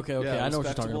 Oh, okay. Yeah, I know what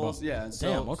you're talking Respectables. about. Yeah. So,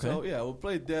 Damn, okay. So yeah, we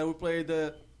played there. We played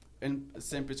in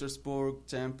St. Petersburg,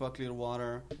 Tampa,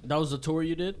 Clearwater. That was the tour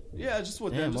you did Yeah, just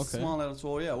with Damn, them, just okay. small little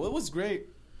tour. Yeah, well, it was great.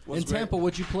 It was in great. Tampa.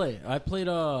 What'd you play? I played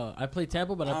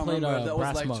Tampa, but I played remember. That was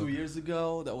Brass like Mug. 2 years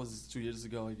ago. That was 2 years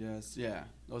ago, I guess. Yeah,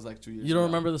 that was like 2 years. You don't ago.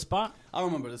 remember the spot? I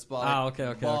remember the spot. Ah, like,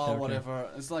 okay, ball, okay. whatever.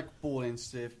 It's like pool and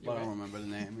stuff, but I don't remember the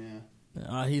name.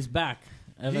 Yeah. He's back.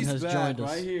 Evan He's has back, joined us.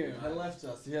 right here. I left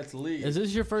us. He had to leave. Is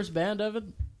this your first band,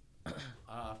 Evan?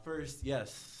 First,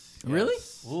 yes. Really?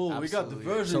 Yes, Ooh, we got the absolutely.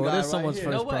 version So it guy is right someone's here.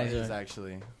 first No way. It is project.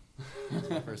 actually. It's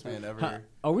my first band ever.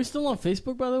 Are we still on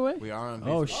Facebook, by the way? We are on Facebook.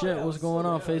 Oh shit! yeah, What's going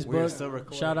on, yeah. We're Facebook? still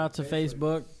recording. Shout out to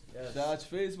Facebook. That's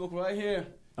Facebook right here.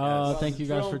 Thank you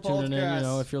guys for tuning in. You Podcast.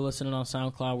 know, if you're listening on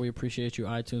SoundCloud, we appreciate you.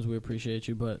 iTunes, we appreciate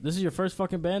you. But this is your first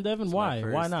fucking band, Evan. It's my Why?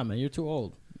 first. Why not, man? You're too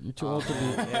old. You're too old to be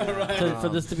Yeah. for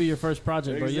this to be your first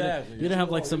project, bro. Exactly. You didn't have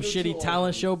like some You're too shitty old.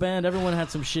 talent show band. Everyone had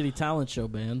some shitty talent show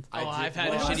band. Oh, I've had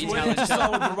Well, a I shitty was talent waiting to show.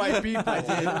 start with the right people. I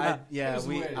did. It was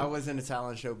I was in a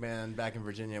talent show band back in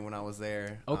Virginia when I was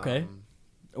there. Okay.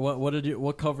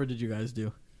 What cover did you guys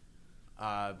do?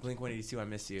 Blink-182, I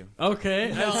Miss You.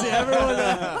 Okay, I see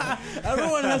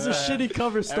everyone has a shitty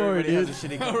cover story, Everybody dude. has a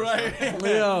shitty cover Right. story.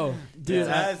 Leo, dude,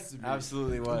 Yeah, I-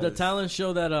 absolutely was. the talent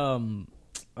show that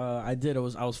I did, I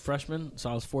was freshman,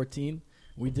 so I was 14.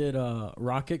 We did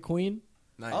Rocket Queen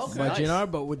Nice. Okay. by Nice.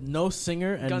 JNR, but with no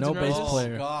singer and Guns no N' bass Roses?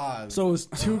 player. God. So it was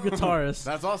two guitarists,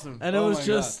 That's awesome. and it Oh was my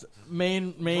just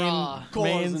main Raw.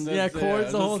 Chords and that's it.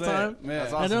 chords the whole That's it. time. Yeah.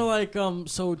 That's And they're awesome. like,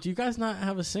 so do you guys not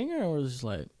have a singer? Or was just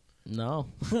like, no.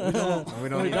 We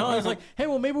don't It's like, hey,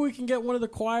 well, maybe we can get one of the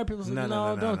choir people. It's like,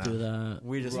 no, don't do that.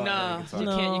 We just Nah, play you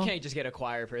guitar. No. can't just get a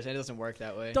choir person. It doesn't work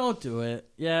that way. Don't do it.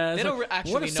 Yeah. It's They don't like,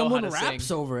 actually what if know someone how to raps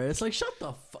sing. over it? It's like, shut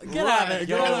the fuck. Get Right, out of it. get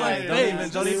Get out out of of it. my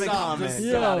Don't face. even comment. Just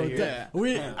Get get Yo, outta here.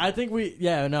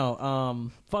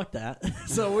 fuck that.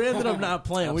 So we ended up not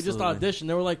playing. We just Absolutely. auditioned.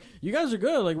 They were like, you guys are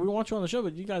good. Like, we want you on the show,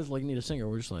 but you guys like need a singer.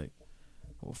 We're just like,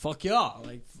 well, fuck y'all.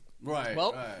 Like, Right.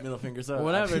 Well, right. Middle fingers up.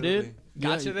 whatever, Absolutely. dude.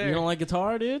 Got you there. You don't like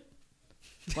guitar, dude?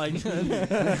 Like,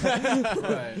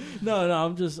 Right. no,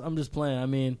 I'm just playing. I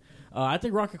mean, I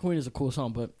think Rocket Queen is a cool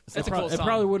song, but It's a it cool song.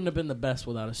 probably wouldn't have been the best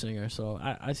without a singer. So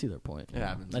I see their point. It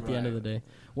happens. At the end of the Right.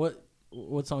 day,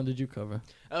 what song did you cover?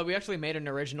 We actually made an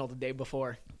original the day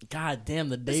before. God damn,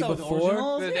 the day This song, before.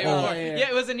 originals? The day Yeah. before. Yeah. Yeah,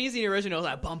 it was an easy original.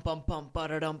 Like bum bum bum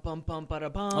ba-da-dum bum bum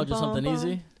ba-da-bum. Oh, just something bum,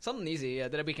 easy? bum. Something easy. Yeah,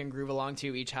 that we can groove along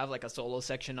to. Each have like a solo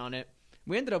section on it.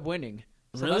 We ended up winning.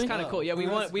 So Really? that's kind of cool. Yeah, we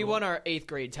That's we cool. won our 8th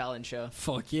grade talent show.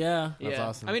 Fuck yeah. That's Yeah.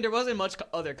 awesome. I mean, there wasn't much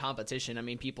other competition. I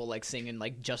mean, people like singing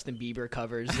like Justin Bieber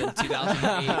covers in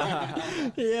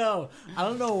 2008. Yo, I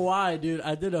don't know why, dude.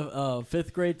 I did a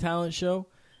 5th grade talent show,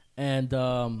 and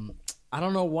I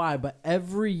don't know why, but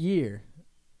every year,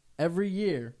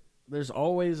 there's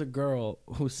always a girl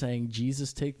who sang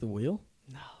 "Jesus Take the Wheel."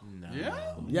 No. Yeah.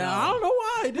 Yeah, I don't know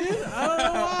why, dude.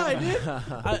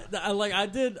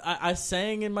 I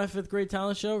sang in my 5th grade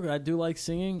talent show 'cause I do like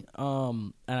singing.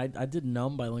 And I did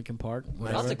 "Numb" by Linkin Park.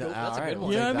 That's a good Alright,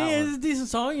 one. You know take what I that mean? one. It's a decent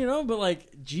song, you know, but like,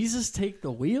 Jesus Take the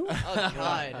Wheel? Oh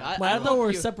God! I love thought we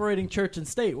were you. separating church and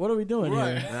state. What are we doing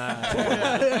Right. here? Nah. You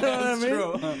know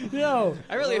what I mean? Yo.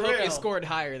 I really For hope you real. scored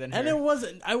higher than her. And it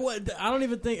wasn't. I don't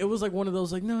even think it was like one of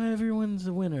those like, no, everyone's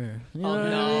a winner. You know Oh, what I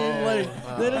no. mean? Like,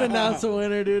 they didn't announce a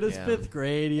winner, dude. It's Yeah. 5th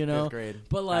grade, you know. 5th grade.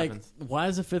 But like, Happens. why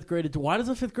does a 5th grader? Why does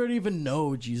a 5th grader even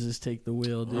know Jesus Take the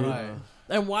Wheel, dude? Right.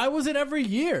 And why was it every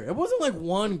year? It wasn't like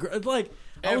one. Like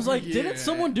I was Every like, didn't year.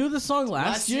 someone do this song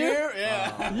last year?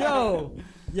 Yeah. Yo,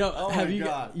 Oh have my you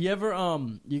God. you ever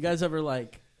you guys ever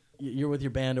like you're with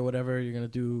your band or whatever, you're gonna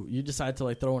do, you decide to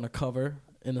like throw in a cover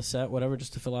in the set, whatever,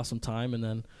 just to fill out some time, and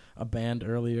then a band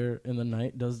earlier in the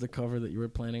night does the cover that you were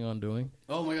planning on doing?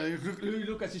 Oh my God! You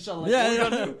look at each other like, Yeah,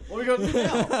 what yeah. are we gonna do? What are we gonna do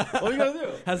now? What are we gonna do?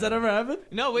 Has that ever happened?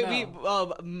 No, we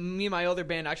No. me and my other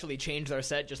band actually changed our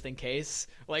set just in case.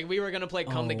 Like we were gonna play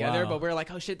 "Come Oh, Together," wow. but we were like,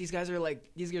 "Oh shit, these guys are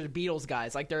Beatles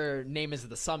guys. Like their name is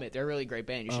The Summit. They're a really great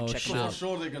band. You should Oh, check shit. them For out."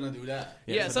 sure they're gonna do that.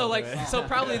 Yeah, so like, so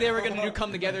probably they were gonna do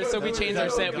 "Come Together," so we changed our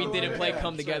set. We didn't play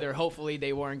 "Come Together." Hopefully,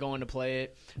 they weren't going to play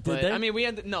it. But they? I mean,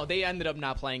 they ended up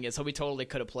not playing it, so we totally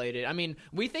could have played it. I mean,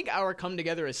 we think our "Come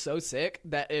Together" is so sick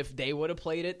that if they would have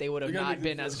played it, they would have We're gonna not make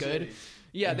been them as feel good. shitty.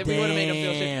 Yeah, then we would have made them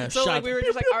feel Damn, shit. So like shots. we were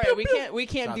just like, all right, we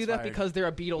can't Shots do that fired. because they're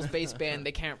a Beatles based band.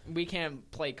 We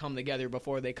can't play "Come Together"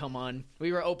 before they come on.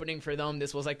 We were opening for them.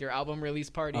 This was like their album release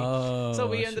party. Oh, So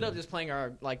we I ended see. up just playing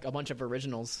our like a bunch of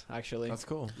originals actually. That's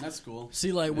cool. That's cool.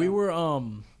 See, like we were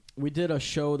we did a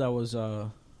show that was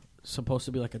supposed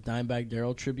to be like a Dimebag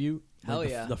Darrell tribute. Hell like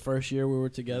yeah. the first year we were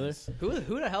together.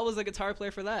 Who the hell was the guitar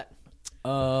player for that?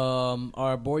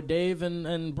 Our boy Dave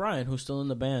and Brian, who's still in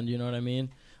the band, you know what I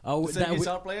mean? The same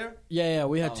guitar player? Yeah,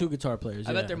 we had Oh. 2 guitar players.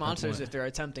 I yeah, bet they're at that monsters point. if they're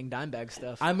attempting Dimebag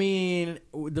stuff. I mean,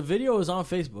 the video is on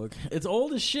Facebook. It's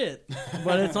old as shit,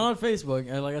 but it's on Facebook.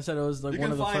 And like I said, it was like You one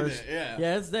can of the find first. it, yeah.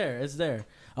 Yeah, it's there. It's there.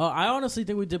 I honestly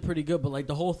think we did pretty good, but like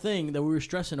the whole thing that we were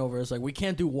stressing over is like we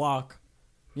can't do walk.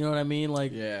 You know what I mean?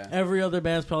 Like Yeah. every other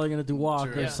band's probably gonna do walk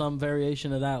Sure. or Yeah. some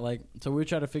variation of that. Like so, we were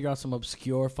trying to figure out some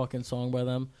obscure fucking song by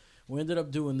them. We ended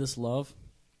up doing "This Love"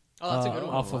 Oh, that's a good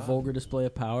one. off of wow. Vulgar Display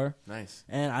of Power. Nice.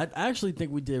 And I actually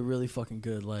think we did really fucking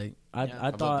good. Like I, Yeah. I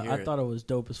I'd love thought to hear I it. thought it was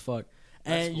dope as fuck.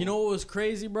 That's And you cool. know what was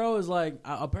crazy, bro? Is like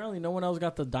apparently no one else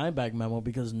got the Dimebag memo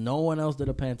because no one else did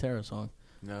a Pantera song.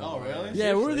 No. Oh, really?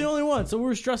 Yeah, we were Seriously? the only ones, so we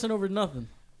were stressing over nothing.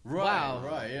 Right, Wow.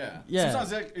 right, yeah. Yeah.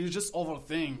 Sometimes like, you just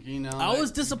overthink, you know. I like, was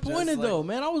you disappointed just, like- though,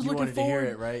 man. I was You looking wanted to hear forward.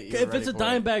 it, right? You were If it's a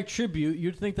ready for it. Dimebag tribute,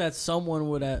 you'd think that someone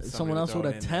would someone else would throw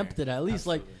it in attempt there. it at least.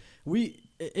 Like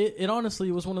it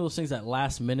honestly was one of those things that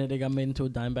last minute it got made into a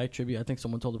Dimebag tribute. I think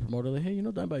someone told the promoter like, hey, you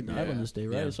know Dimebag died Yeah. on this day,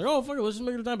 right? Yeah. It's like, oh fuck it, let's just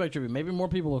make it a Dimebag tribute. Maybe more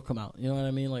people will come out. You know what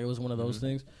I mean? Like it was one of those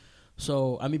things.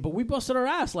 So I mean, but we busted our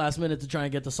ass last minute to try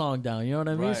and get the song down. You know what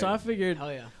I mean? Right. So I figured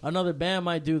Hell yeah. another band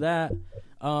might do that.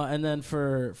 And then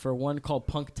for one called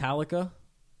Punktalica,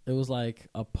 it was like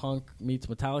a punk meets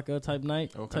Metallica type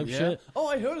night type Yeah. shit. Oh,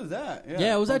 I heard of that. Yeah,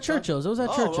 Yeah, it was at Fun- Churchill's. It was at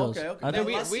Oh, Churchill's. okay, okay. I That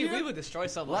think last year? We would destroy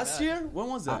something Last like year? When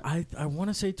was that? I want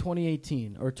to say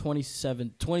 2018 or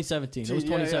 2017. It was Yeah,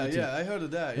 2017. Yeah, I heard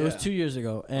of that. It was 2 years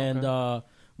ago, and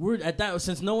we're at that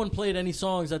since no one played any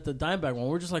songs at the Dimebag one.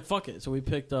 We're just like fuck it, so we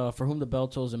picked "For Whom the Bell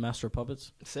Tolls" and "Master of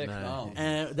Puppets." that. Sick. Nice. Oh.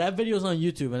 And that video's on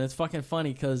YouTube, and it's fucking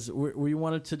funny because we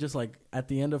wanted to just like at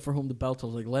the end of "For Whom the Bell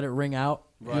Tolls," like let it ring out.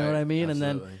 You know Right. what I mean? And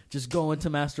Absolutely. then just go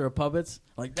into "Master of Puppets,"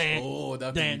 like Oh,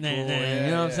 that'd be Dan, cool. Dan, Dan, Yeah,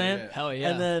 you know what I'm yeah, saying? yeah. Hell yeah.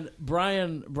 And then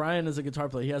Brian is a guitar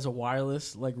player. He has a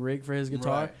wireless like rig for his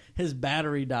guitar. Right. His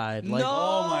battery died. Like,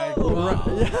 Oh my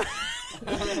god.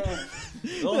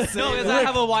 No, because I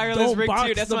have a wireless don't rig box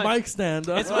too. That's the my mic stand.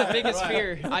 It's my Right, biggest right.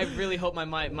 fear. I really hope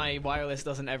my wireless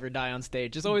doesn't ever die on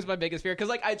stage. It's always my biggest fear because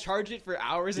like I charge it for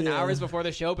hours and Yeah. hours before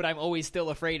the show, but I'm always still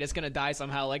afraid it's gonna die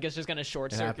somehow. Like it's just gonna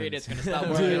short circuit. happens. It's gonna stop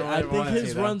Dude, working. I think wanna his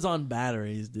see that. runs on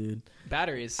batteries, dude.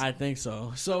 Batteries. I think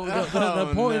so. So the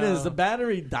Oh, point no. is the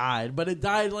battery died, but it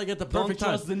died like at the Don't perfect time.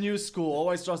 trust the new school.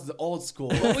 Always trust the old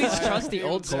school. Always trust the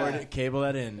old school. Cord, cable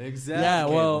that in. Exactly. Yeah,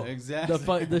 well,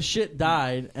 exactly. the shit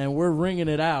died, and we're ringing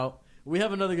it out. We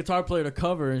have another guitar player to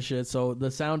cover and shit, so the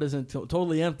sound isn't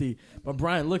totally empty. But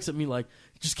Brian looks at me like,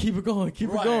 just keep it going, keep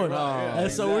it Right, going. right, yeah,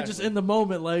 And so we're just exactly. in the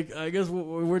moment, like, I guess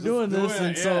we're doing doing this. it,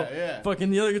 And so yeah. fucking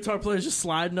the other guitar player's just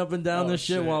sliding up and down Oh, this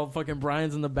shit shit. while fucking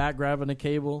Brian's in the back grabbing a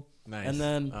cable. Nice. And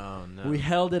then oh, no. we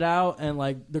held it out, and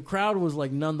like the crowd was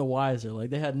like none the wiser. Like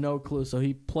they had no clue. So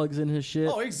he plugs in his shit.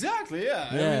 Oh, exactly. Yeah.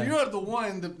 I Yeah. mean, you're the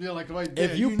one that you're like right there.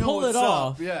 If you know pull it what's up.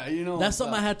 off, yeah, you know. That's what's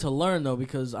something I up. had to learn though,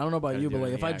 because I don't know about Gotta you, do but it like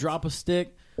in if the I act. drop a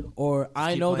stick or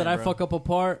I keep know that playing, I bro. fuck up a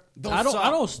part, Don't I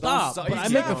don't stop. stop, Don't but I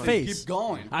make a Exactly. face. Keep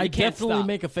going. I You can't definitely stop.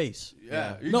 make a face.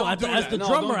 Yeah. You No, don't do as that. the No,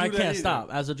 drummer, don't I do that can't either. stop.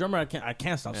 As a drummer, I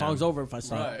can't stop. Yeah. Song's over if I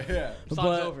stop. Right. Yeah. Song's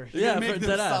But- over. You Yeah, can make for them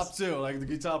dead stop ass. too, like the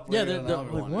guitar Yeah, player. they're and like,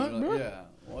 everyone. what, You're bro? Yeah.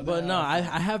 What But the no, hell?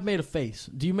 I have made a face.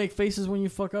 Do you make faces when you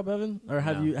fuck up, Evan, or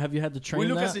have No. you had to train We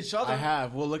look that? at each other. I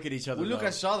have. We'll look at each other. We look though.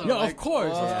 at each other. Yeah, of like,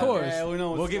 course, oh, of course. Yeah, we know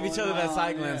what's We'll give each going other that on,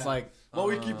 side glance, yeah. like. But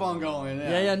we keep on going.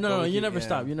 Yeah, no, But no, we you keep- never yeah.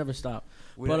 stop. You never stop.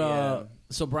 We But don't- yeah.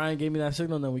 so Brian gave me that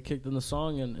signal, and then we kicked in the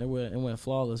song, and it went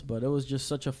flawless. But it was just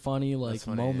such a funny like That's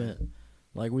funny, moment.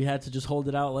 Like we had to just hold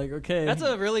it out. Like okay, That's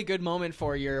a really good moment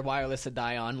for your wireless to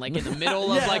die on, like in the middle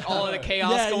of Yeah. like all of the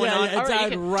chaos Yeah, going yeah, on. yeah, it All right, died you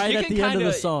can, right you at can the end of the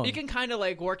kinda- song. You can kind of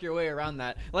like work your way around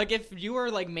that. Like if you were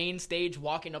like main stage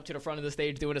walking up to the front of the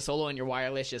stage doing a solo and your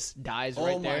wireless just dies Oh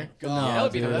right my there. god, that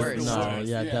would be the that's worst. No, worst.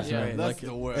 yeah, definitely. That's Like,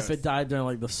 the worst. if it died during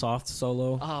like the soft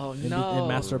solo Oh in, no! in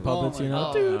Master of Puppets, Oh you my know.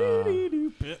 God.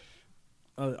 Doo-doo-doo-doo.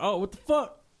 Oh, what the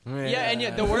fuck? Yeah, and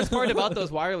yet the worst part about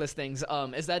those wireless things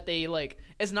is that they like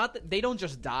it's not that they don't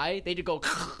just die; they just go.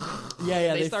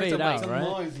 Yeah, they start fade to, out, like,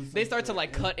 right? they start to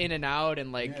like cut in and out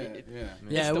and like. Yeah, yeah.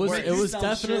 Yeah, It's it the was. worst. It was Sound shitty,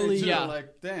 definitely. too, Yeah.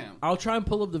 Like damn. I'll try and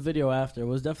pull up the video after. It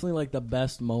was definitely like the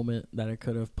best moment that it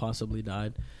could have possibly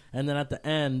died. And then at the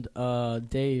end,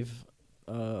 Dave,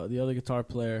 the other guitar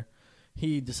player,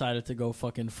 he decided to go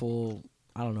fucking full,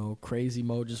 I don't know, crazy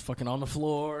mode, just fucking on the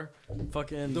floor,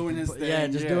 fucking Doing his yeah,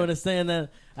 thing, just yeah. doing his thing. And then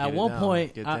at Get it one down,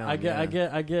 point, get I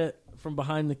down, get from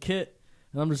behind the kit,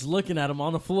 and I'm just looking at him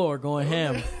on the floor going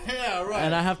ham. Yeah, right.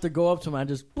 And I have to go up to him. I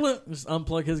just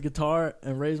unplug his guitar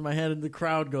and raise my hand, and the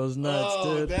crowd goes nuts,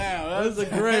 oh, dude. damn. It was a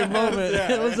great moment.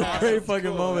 Yeah, It was a that's great fucking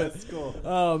cool, moment. That's cool.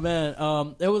 Oh man,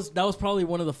 that was probably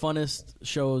one of the funnest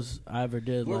shows I ever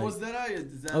did. Where like, was that at?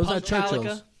 Is that I was at Punktallica?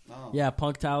 Churchill's. Oh. Yeah,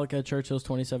 Punktallica, Churchill's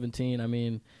 2017. I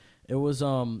mean, It was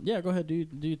yeah. Go ahead, do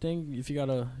your thing if you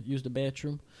gotta use the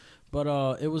bathroom.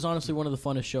 But it was honestly one of the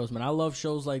funnest shows, man. I love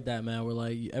shows like that, man, where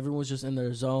like everyone's just in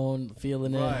their zone,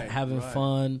 feeling Right, it, having right,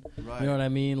 fun. right. You know what I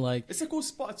mean? Like, It's a cool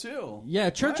spot too. yeah,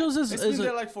 Churchill's Right? It's is been a,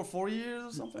 there like for 4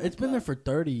 years or something. it's been there for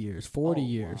 30 years, 40 Oh, wow.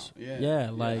 years. Yeah.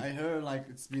 Like I heard like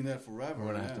it's been there forever.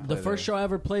 We're gonna have to the play first there. show I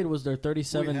ever played was their We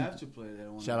 37. have to play there.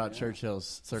 One Shout day, out yeah.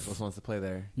 Churchill's Circles wants to play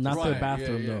there. Not Right, their yeah,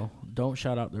 bathroom yeah. though. Don't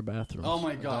shout out their bathrooms. Oh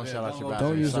my god! Don't yeah, shout out your go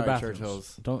bathroom. Don't use their Sorry, bathrooms.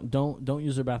 Churchill's. Don't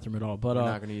use their bathroom at all. But We're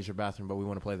not going to use your bathroom, but we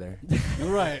want to play there.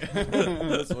 Right.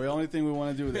 That's the only thing we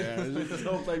want to do there. Just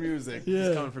don't play music.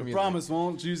 It's coming from I music. promise,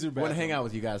 won't use your We bathroom. want to hang out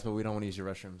with you guys, but we don't want to use your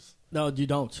restrooms. no, you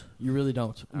don't. You really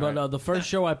don't. All But right. the first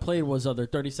show I played was their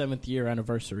 37th year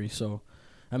anniversary. So,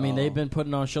 I mean, Oh. they've been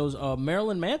putting on shows.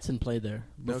 Marilyn Manson played there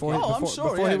before. Okay. Oh, I'm before, sure.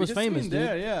 before yeah, he was because famous, been dude.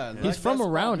 there, yeah. He's Like, from that's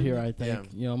around probably- here, I think.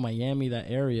 Yeah. You know, Miami, that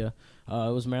area.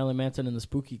 It was Marilyn Manson and the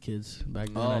Spooky Kids back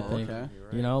then, I Oh, think. okay.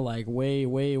 You know, like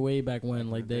way back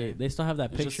when. Like they still have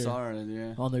that It just picture started,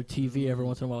 yeah. on their TV every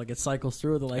once in a while. Like it cycles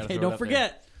through. They're like, Gotta hey, throw it don't up there.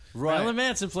 forget, Right. Marilyn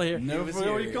Manson play here. Never was forget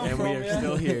where here, you come and from. we are yeah.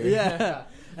 still here. Yeah.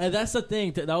 And that's the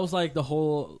thing. That was like the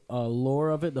whole lore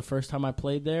of it. The first time I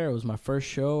played there, it was my first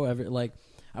show ever. Like,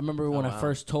 I remember when I wow.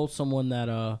 first told someone that.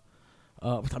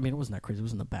 I mean, it wasn't that crazy. It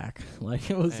was in the back. Like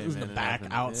it was Hey, in man, the it back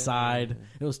happened. outside. Yeah.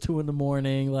 It was 2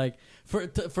 a.m. Like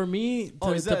for me. Oh,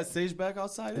 to- is to- that a stage back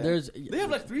outside? there? There's They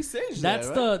have like 3 stages. that's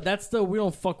there, that's the we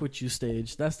don't fuck with you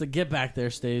stage. That's the get back there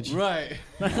stage. right.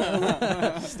 Stay in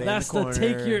That's the the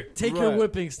corner. take your Right.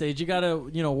 whipping stage. You gotta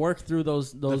work through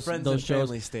those The friends those and shows.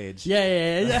 family stage.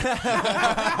 Yeah.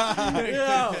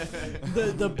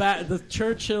 The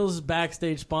Churchill's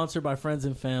backstage sponsored by Friends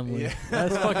and Family. Yeah.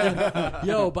 That's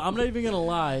fucking but I'm not even gonna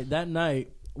lie. That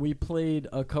night we played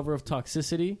a cover of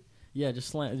Toxicity. Yeah, just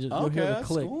slam. You'll Okay, hear the that's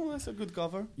click. cool. That's a good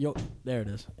cover. Yo, there it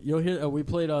is. You'll hear. We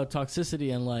played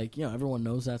Toxicity, and everyone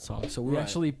knows that song. So we Right.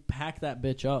 actually packed that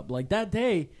bitch up. Like that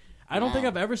day, I don't think Wow.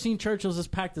 I've ever seen Churchill's as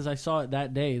packed as I saw it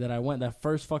that day that I went. That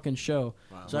first fucking show.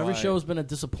 Wow. So every Right. show has been a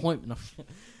disappointment.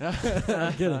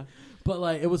 I'm kidding. But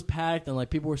like it was packed, and like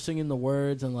people were singing the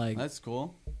words, and like That's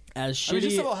cool. as I mean,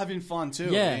 just shitty. about having fun too.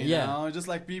 Yeah, you yeah. know? Just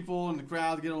like people in the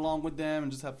crowd get along with them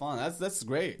and just have fun. That's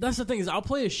great. That's the thing is, I'll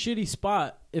play a shitty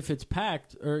spot if it's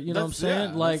packed, or you know what I'm That's- saying.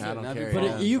 yeah, Like, that's it. I don't That'd be care, but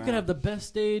yeah. fun, you man. can have the best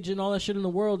stage and all that shit in the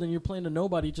world, and you're playing to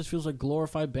nobody. It just feels like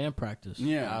glorified band practice.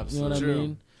 Yeah, Absolutely. You know what I True.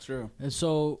 mean? True. And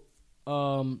so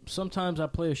sometimes I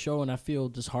play a show and I feel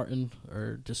disheartened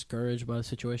or discouraged by the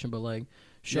situation. But like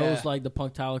shows Yeah. like the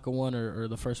Punktalica one or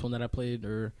the first one that I played,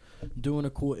 or doing a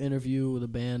cool interview with a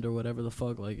band or whatever the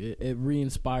fuck, like it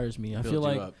re-inspires me. I Build feel you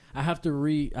like up. I have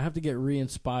to get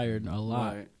re-inspired a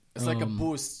lot. Right. It's like a Um,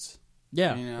 boost.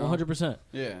 Yeah, You know? 100%.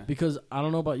 Yeah. Because I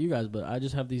don't know about you guys, but I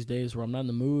just have these days where I'm not in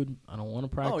the mood. I don't want to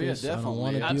practice. Oh, yeah, I don't definitely.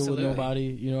 want to deal with Absolutely. nobody.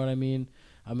 You know what I mean?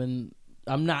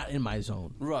 I'm not in my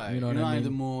zone. Right. You know You're what not I in the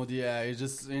mean? mood. Yeah. You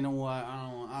just, you know what?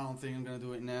 I don't think I'm gonna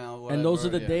do it now. And those are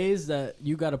the whatever, yeah. days that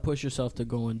you got to push yourself to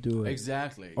go and do it.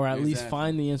 Exactly. Or at least Exactly.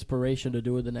 find the inspiration to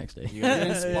do it the next day. You Get gotta-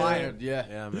 inspired. Yeah.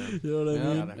 Yeah, man. You know what I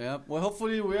Yeah, mean? yeah. Well,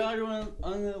 hopefully we're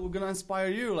gonna inspire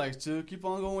you, like, to keep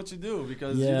on going what you do,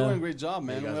 because Yeah. you're doing a great job,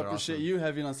 man. You We guys are appreciate awesome. you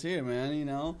having us here, man. You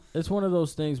know. It's one of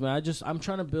those things, man. I'm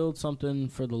trying to build something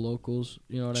for the locals.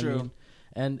 You know what True. I mean?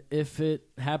 And if it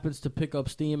happens to pick up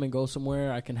steam and go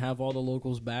somewhere, I can have all the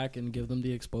locals back and give them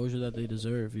the exposure that they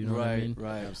deserve. You know what I mean?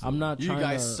 Right. I'm not You trying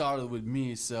guys to. started with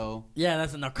me, so Yeah,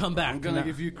 that's now come back. I'm gonna Now-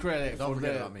 give you credit Don't for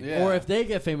forget that. about me. Yeah. Or if they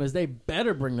get famous, they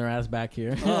better bring their ass back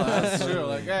here. Oh, that's true.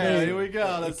 Like, hey, here we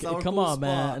go. That's our Come cool on,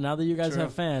 man. spot. Now that you guys True.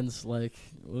 have fans, like,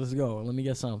 let's go. Let me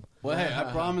get some. Well, hey,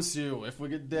 I promise you, if we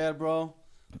get dead, bro,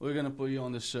 we're gonna put you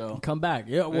on the show. Come back.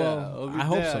 Yeah, well, Yeah, we'll be I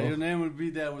hope there. Your so. name will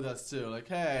be there with us too. Like,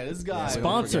 hey, this guy. Yeah, we don't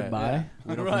Sponsored forget. by.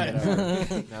 We don't Right.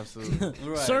 forget. Absolutely.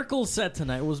 Right. Circle Set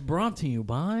tonight was brought to you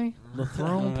by the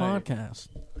Throne Right. Podcast.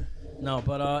 No,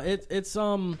 but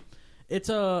it's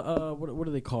a what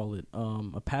do they call it?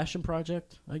 A passion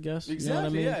project, I guess. Exactly. You know what I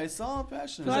mean? Yeah, it's all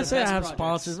passion. I It's say I past have projects.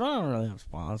 sponsors, but I don't really have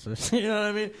sponsors. You know what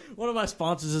I mean? One of my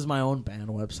sponsors is my own band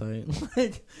website.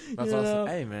 Like, That's you awesome. know,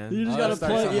 Hey, man. you just Oh, gotta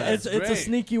start plug. somewhere. Yeah, it's a Great.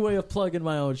 sneaky way of plugging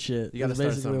my own shit. You gotta is start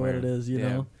basically what somewhere. it is. You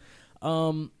Yeah.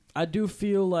 know. I do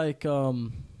feel like a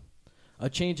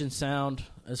change in sound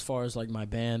as far as like my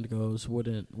band goes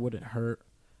wouldn't hurt.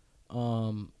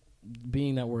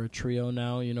 Being that we're a trio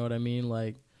now, you know what I mean?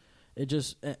 Like it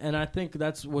just, and I think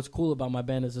that's what's cool about my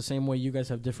band is the same way you guys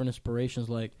have different inspirations.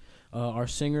 Like our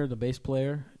singer, the bass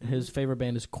player, his favorite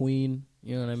band is Queen.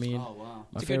 You know what I mean? Oh wow.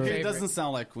 My It's a good favorite- It doesn't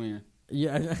sound like Queen.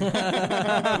 Yeah. No.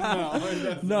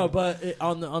 No, but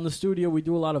on the studio we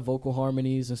do a lot of vocal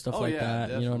harmonies and stuff Oh like yeah,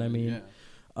 that. You know what I definitely, mean?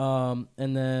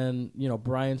 And then,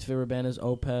 Brian's favorite band is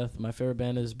Opeth. My favorite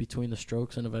band is Between the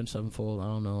Strokes and Avenged Sevenfold. I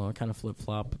don't know. I kind of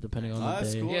flip-flop depending on the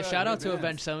That's day. cool. Yeah, shout out to bands.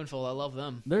 Avenged Sevenfold. I love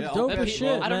them. They're Yeah, dope Opeth as is shit,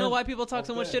 dope. I don't know man. why people talk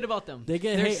so much Okay. shit about them. They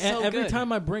get They're hate. so Every good.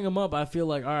 time I bring them up, I feel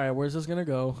like, all right, where's this going to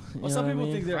go? You Well, know some what I people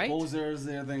mean? think they're Right? posers.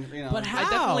 They think, But I how?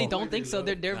 definitely don't think so.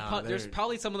 There's they're-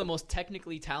 probably some of the most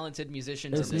technically talented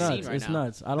musicians It's in the nuts. scene right It's now.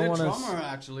 nuts. I don't Their want drummer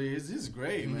actually is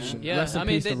great, man. Yeah, Rest in I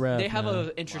mean, peace to Rev, they have man.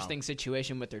 an interesting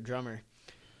situation with their drummer.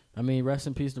 I mean, rest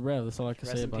in peace to Rev. That's all I can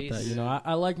Rest say in about peace. that.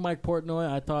 I like Mike Portnoy.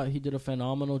 I thought he did a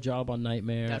phenomenal job on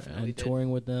Nightmare Definitely and did. touring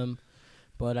with them.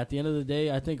 But at the end of the day,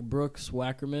 I think Brooks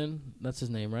Wackerman, that's his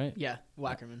name, right? Yeah,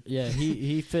 Wackerman. Yeah,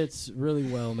 he fits really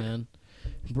well, man.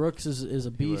 Brooks is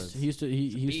a beast. was. He used to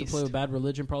used to play beast. with Bad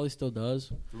Religion, probably still does.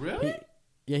 Really?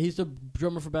 Yeah, he's the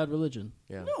drummer for Bad Religion,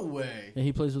 Yeah. No way. and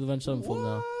he plays with Avenged Sevenfold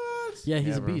now. What? Yeah, he's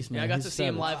Yeah, a bro. beast, man. Yeah, I got He's to see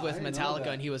him savage. live Wow, with I didn't know Metallica,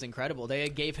 that. and he was incredible. They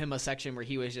gave him a section where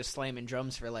he was just slamming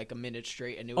drums for like a minute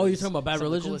straight, and it Oh, was you're talking about Bad some of the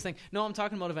Religion? coolest thing. No, I'm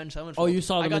talking about Avenged Sevenfold. Oh, you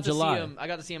saw I them got in to see July. him- I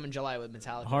got to see him in July with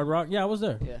Metallica. Hard Rock. Yeah, I was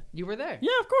there. Yeah, you were there.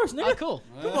 Yeah, of course, nigga. Oh, cool.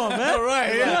 Come on, man.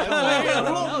 Right, yeah.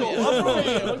 What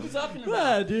are you talking about?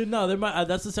 Yeah, dude. No,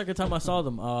 that's the second time I saw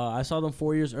them. I saw them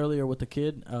 4 years earlier with the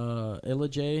kid, Illa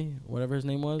J, whatever his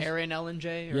name was. Aaron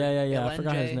LNJ. Or Yeah. I LNJ,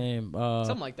 forgot his name.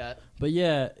 Something like that. But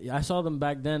yeah, I saw them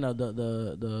back then.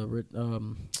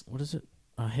 What is it?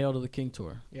 Hail to the King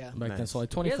tour. Yeah. Back then, Nice. so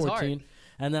like He is 2014.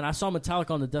 And then I saw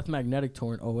Metallica on the Death Magnetic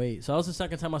tour in 08. So that was the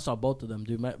second time I saw both of them,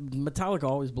 dude. Metallica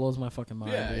always blows my fucking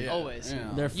mind. Yeah, dude. yeah. Always.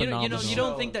 Yeah. They're You phenomenal.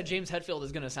 don't think that James Hetfield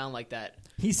is gonna sound like that,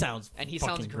 He sounds and he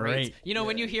fucking sounds great.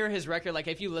 When you hear his record, like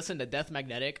if you listen to Death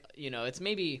Magnetic, it's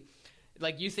maybe.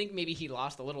 Like you think maybe he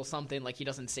lost a little something, like he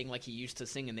doesn't sing like he used to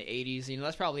sing in the 80s.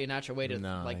 That's probably a natural way to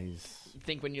No, like he's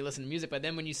think when you listen to music. But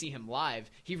then when you see him live,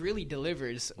 he really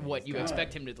delivers what you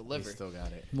expect him to deliver. still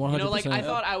got it. 100%. Like I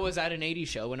thought I was at an 80s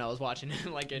show when I was watching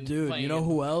it. Like, and Dude, playing you know it.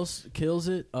 who else kills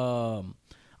it? I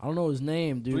don't know his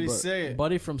name, dude. Please but say it.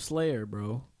 Buddy from Slayer,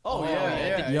 bro. Oh, yeah.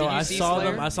 yeah. Did Yo, you I see saw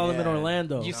Slayer? them. I saw them in Yeah.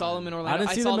 Orlando. You saw them in Orlando. I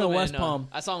didn't see saw them in West Palm.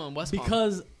 I saw them in West Palm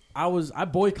Because I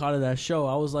boycotted that show.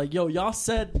 I was like, yo, y'all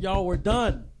said y'all were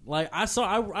done. Like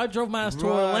I drove my ass to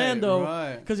Right, Orlando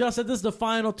right. because y'all said this is the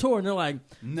final tour, and they're like,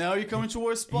 Now you're coming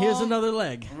towards Palm. here's another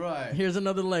leg. Right. Here's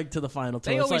another leg to the final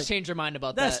tour. They It's always like, change their mind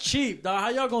about that's that. cheap, dog. How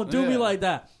y'all gonna do me Yeah. like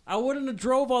that? I wouldn't have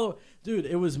drove all the way. Dude,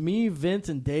 it was me, Vince,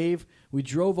 and Dave. We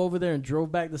drove over there and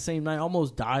drove back the same night.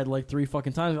 Almost died like 3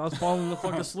 fucking times. I was falling the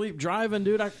fuck asleep driving,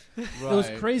 dude. It was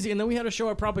Right. crazy. And then we had a show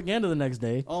at Propaganda the next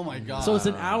day. Oh my god. So it's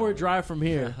an hour drive from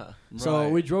here. So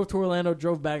Right. we drove to Orlando,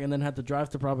 drove back, and then had to drive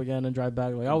to Propaganda and drive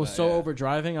back. Like I was Right, so yeah. over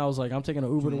driving. I was like, I'm taking an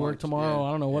Uber Too to work much, tomorrow. yeah.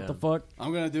 I don't know what Yeah. the fuck.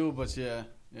 I'm gonna do it, but yeah.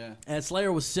 And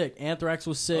Slayer was sick. Anthrax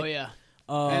was sick. Oh yeah,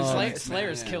 And Slayer, Nice,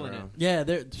 Slayer's man, killing bro.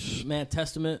 it. Yeah, man,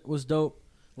 Testament was dope.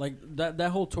 Like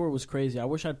that whole tour was crazy. I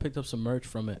wish I'd picked up some merch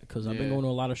from it because I've been Yeah. going to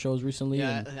a lot of shows recently.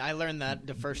 Yeah, and I learned that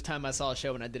the first time I saw a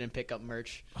show and I didn't pick up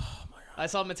merch. Oh my god! I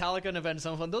saw Metallica and Avenged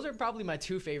Sevenfold. Those are probably my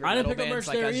 2 favorite. I didn't metal pick up merch bands,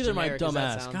 like, there as either, my generic as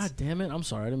that dumbass. sounds. God damn it! I'm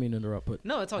sorry, I didn't mean to interrupt, but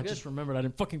No, it's all I good. just remembered I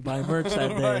didn't fucking buy merch that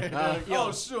day. Right. yo.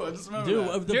 Oh sure, I just remember Dude,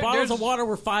 that. the There- bottles there's- of water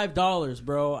were $5,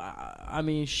 bro. I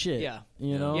mean, shit. Yeah.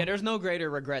 you know. Yeah, there's no greater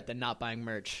regret than not buying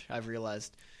merch. I've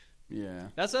realized. Yeah.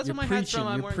 That's You're what my hat's preaching, from.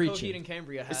 I'm you're wearing preaching. Coheed and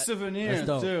Cambria hat. It's souvenir That's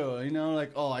dope. too,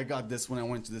 like I got this when I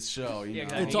went to this show. You Yeah, know?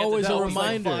 exactly. It's You get always the- a that was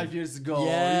reminder. like 5 years ago.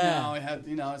 Yeah. I had,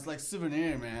 it's like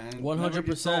souvenir, man.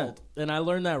 100%. And I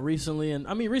learned that recently. And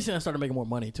I mean, recently I started making more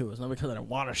money too. It's not because I didn't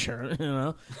want a shirt,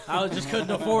 I just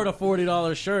couldn't afford a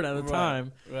 $40 shirt at the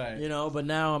time. Right. But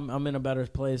now I'm in a better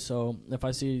place. So if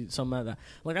I see something like that,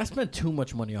 like I spend too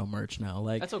much money on merch now.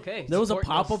 Like That's okay. There was a Support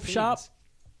those pop-up shop scenes.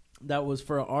 that was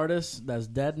for an artist that's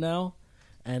dead now.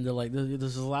 And they're like, this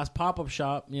is the last pop-up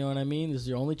shop. You know what I mean? This is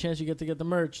your only chance you get to get the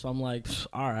merch. So I'm like,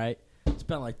 all right.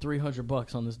 Spent like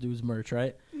 $300 on this dude's merch,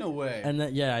 right? No way. And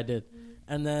then I did.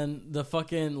 And then the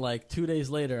fucking like 2 days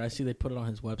later, I see they put it on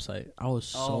his website. I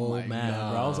was Oh so my mad,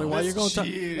 God. bro. I was like, "Why That's you going to?"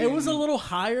 cheating. It was a little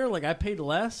higher. Like I paid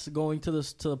less going to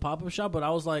the pop up shop, but I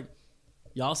was like,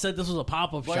 "Y'all said this was a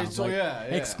pop up Right, shop, so like, yeah.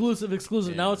 exclusive."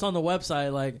 Yeah. Now it's on the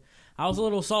website. Like I was a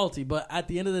little salty, but at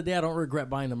the end of the day, I don't regret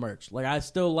buying the merch. Like I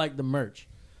still like the merch.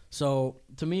 So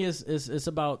to me, it's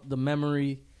about the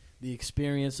memory, the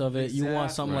experience of it. You want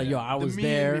Exactly. something like, "Yo, I The was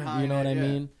meaning there." behind You know what it, I yeah.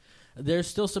 mean? There's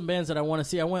still some bands that I want to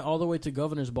see. I went all the way to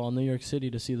Governor's Ball in New York City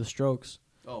to see the Strokes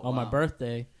on my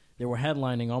birthday. They were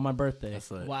headlining on my birthday. That's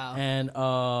lit. Wow. And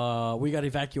we got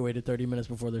evacuated 30 minutes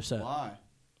before their set Why?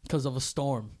 because of a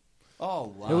storm.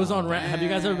 Oh wow. It was on. Have you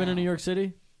guys ever been to New York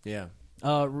City? Yeah.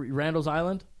 Randall's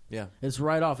Island. Yeah. It's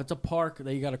right off. It's a park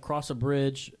that you got to cross a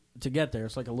bridge to get there.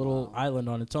 It's like a little island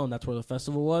on its own. That's where the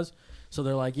festival was. So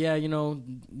they're like, yeah, your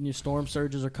storm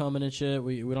surges are coming and shit.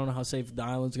 We don't know how safe the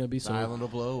island's gonna be. So the island will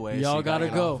blow away. y'all so you gotta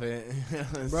get go. off it.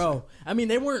 bro. I mean,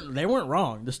 they weren't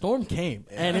wrong. The storm came,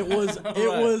 and it was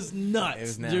was nuts. It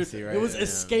was nasty, dude. right? It was Yeah.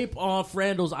 escape off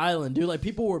Randall's Island, dude. Like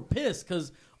people were pissed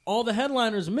because all the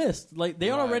headliners missed. Like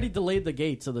they already delayed the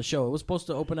gates of the show. It was supposed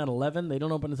to open at 11. They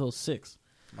don't open until 6.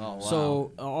 Oh, wow.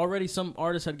 So already some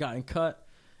artists had gotten cut,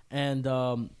 and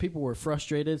people were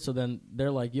frustrated. So then they're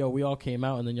like, "Yo, we all came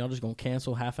out, and then y'all just gonna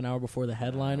cancel half an hour before the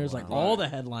headliners, like all the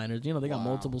headliners. They got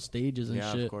multiple stages and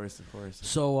Yeah, shit. of course.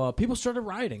 So people started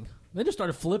rioting. They just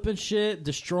started flipping shit,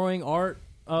 destroying art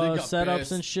got setups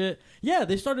pissed. and shit. Yeah,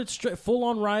 they started full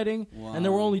on rioting, and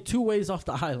there were only 2 ways off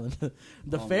the island.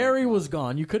 The ferry was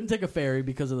gone. You couldn't take a ferry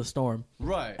because of the storm.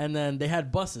 Right. And then they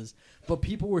had buses, but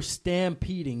people were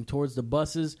stampeding towards the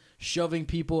buses, shoving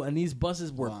people, and these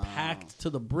buses were packed to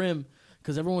the brim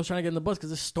because everyone was trying to get in the bus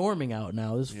because it's storming out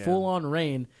now. There's full on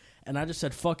rain, and I just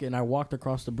said fuck it, and I walked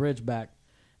across the bridge back,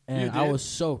 and You I did? was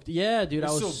soaked. Yeah, dude, You're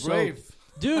I was so soaked. brave.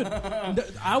 Dude,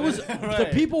 I was the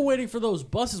people waiting for those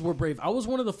buses were brave. I was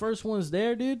one of the first ones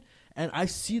there, dude, and I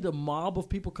see the mob of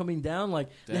people coming down. Like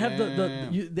they have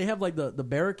they have like the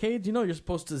barricades. You're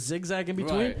supposed to zigzag in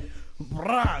between.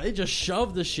 Brah, they just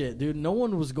shoved the shit, dude. No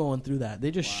one was going through that.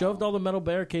 They just shoved all the metal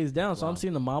barricades down. So I'm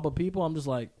seeing the mob of people. I'm just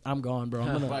like, I'm gone, bro.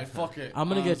 Right, fuck it. I'm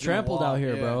gonna I get was gonna trampled walk, out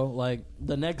here, yeah. bro. Like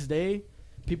the next day,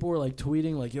 people were like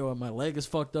tweeting, like, "Yo, my leg is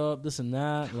fucked up, this and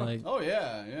that." Like, Oh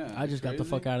yeah. I just got the Crazy.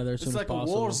 fuck out of there as It's soon like as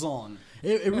possible. a war zone.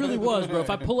 It really was, bro.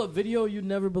 If I pull up video, you'd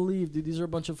never believe, dude. These are a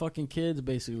bunch of fucking kids,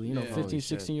 basically. Yeah. 15, Holy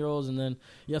 16-year-olds, and then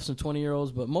you have some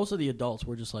 20-year-olds. But most of the adults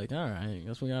were just like, all right, I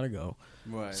guess we gotta go.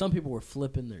 Right. Some people were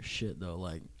flipping their shit, though.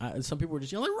 Like, some people were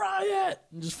just yelling, riot!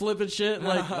 And just flipping shit.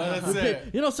 Like, That's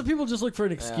it. some people just look for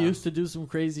an excuse to do some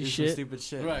crazy Do some shit. stupid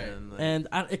shit. Right. Man. Like, And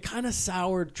it kind of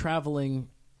soured traveling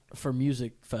for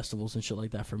music festivals and shit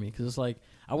like that for me, because it's like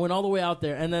I went all the way out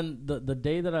there, and then the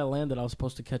day that I landed, I was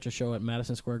supposed to catch a show at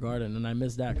Madison Square Garden, and I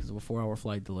missed that because of a 4-hour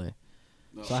flight delay.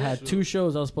 So I had 2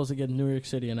 shows I was supposed to get in New York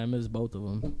City, and I missed both of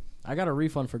them. I got a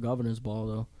refund for Governor's Ball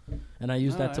though, and I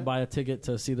used that to buy a ticket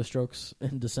to see the Strokes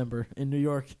in December in New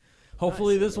York.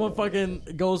 Hopefully this one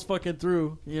fucking goes fucking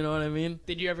through. You know what I mean?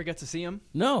 Did you ever get to see him?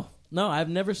 No, I've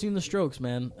never seen the Strokes,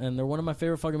 man, and they're one of my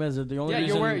favorite fucking bands. They're the only Yeah,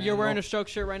 reason you're wearing a Stroke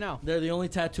shirt right now. they're the only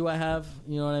tattoo I have.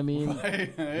 You know what I mean?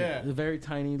 Yeah. A very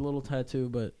tiny little tattoo,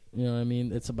 but you know what I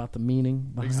mean. It's about the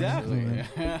meaning. behind it, Exactly. man.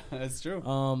 Yeah, that's true.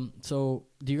 So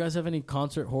do you guys have any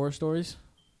concert horror stories?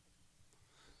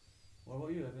 What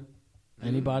about you, Evan?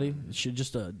 Anybody? Should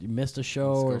just you missed a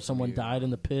show Let's go or from someone you. died in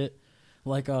the pit,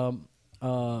 like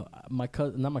my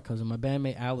cousin, not my cousin, my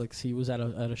bandmate Alex. He was at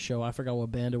a show. I forgot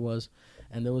what band it was,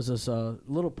 and there was this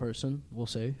little person, we'll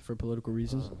say for political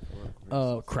reasons,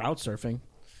 crowd surfing,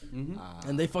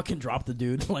 and they fucking dropped the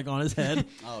dude like on his head.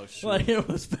 Oh shit. Like it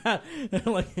was bad.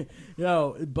 Like,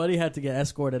 buddy had to get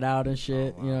escorted out and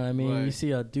shit. You know what I mean? Right. You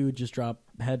see a dude just drop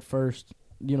head first.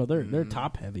 They're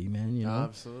top heavy, man. You know.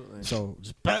 Absolutely. So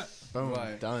just Boom.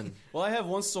 Right. Done. Well, I have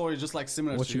one story just like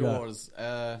similar What to you got? yours.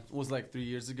 It was like 3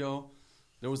 years ago.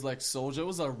 There was like Soulja. It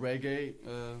was a reggae.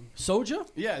 Soulja.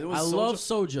 Yeah, it was. I love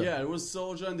Soulja. Yeah, it was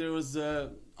Soulja, and there was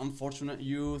Unfortunate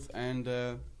Youth, and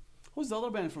who's the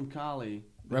other band from Cali?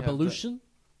 They have Revolution.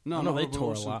 the- No, No, no, they tour a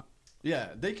Revolution. lot. Yeah,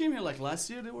 they came here like last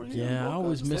year. They were here. Yeah, I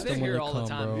always miss They're them when here they all the come,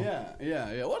 time. bro.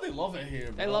 Yeah. Well, they love it here.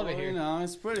 Bro. They love it here. You know,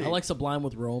 it's pretty. I like Sublime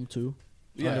with Rome too.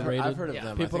 Yeah. Underrated. I've heard of Yeah.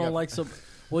 them. People don't like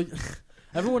Well,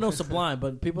 everyone knows Sublime,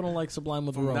 but people don't like Sublime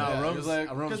with Rome. No, Yeah, Rome's- it was like,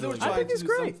 Rome's 'cause they were really trying I think to he's do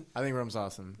great. something. I think Rome's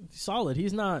awesome. He's solid.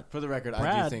 He's not. For the record, I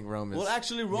Brad. do think Rome is. Well,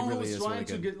 actually, Rome really was is trying really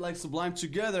to good. get like Sublime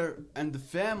together, and the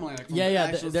family. Like, from Yeah, the yeah,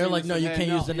 actual they're singer like, no, said, you "Hey, can't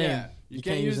no, use the name. Yeah, you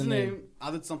can't use the name.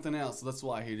 I did something else, so that's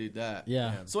why he did that.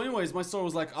 Yeah. So, anyways, my story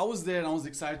was like, I was there and I was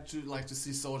excited to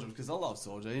see Soulja because I love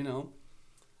Soulja, you know.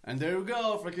 And there we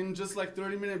go, freaking just like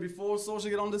 30 minutes before Soulja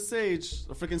get on the stage,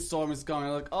 the freaking storm is coming.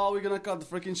 Like, oh, we're gonna cut the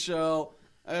freaking show,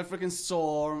 a freaking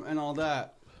storm and all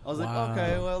that. I was Wow. like,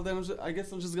 okay, well then I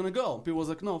guess I'm just gonna go. People was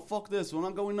like, no, fuck this, we're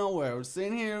not going nowhere. We're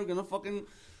staying here. We're gonna fucking,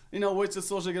 wait till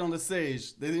Soulja get on the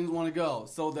stage. They didn't want to go.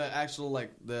 So the actual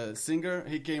the singer,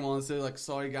 he came on and said like,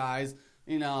 sorry guys.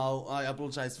 I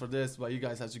apologize for this, but you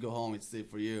guys have to go home. It's safe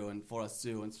for you and for us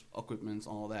too, and equipment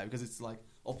and all that because it's like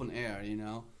open air,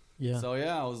 Yeah. So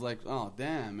yeah, I was like, oh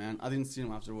damn, man, I didn't see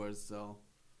them afterwards. So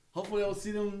hopefully I'll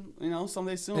see them,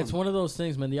 someday soon. It's one of those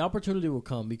things, man. The opportunity will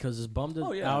come because as bummed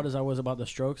Oh, yeah. out as I was about the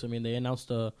Strokes, I mean, they announced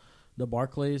the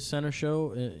Barclays Center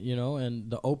show,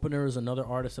 and the opener is another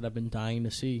artist that I've been dying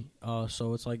to see.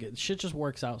 So it's like shit just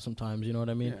works out sometimes. You know what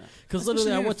I mean? Yeah. Because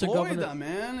literally, I Especially went to in Florida, Governor.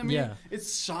 man. I mean, Yeah.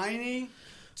 it's shiny.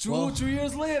 Two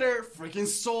years later, freaking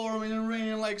storming and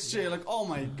raining like shit. Like, oh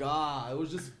my god, it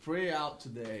was just pray out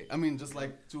today. I mean, just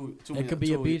like two. It could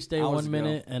be a beach day 1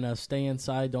 minute and a stay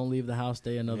inside, don't leave the house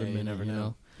day another minute. never you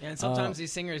know. Yeah, and sometimes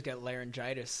these singers get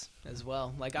laryngitis as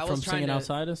well. Like I was from trying singing to,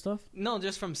 outside and stuff. No,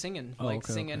 just from singing. Oh, like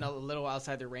okay, singing a little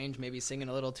outside the range, maybe singing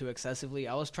a little too excessively.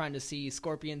 I was trying to see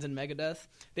Scorpions and Megadeth.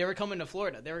 They were coming to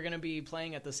Florida. They were going to be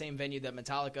playing at the same venue that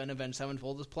Metallica and Avenged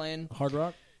Sevenfold was playing. Hard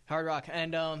Rock.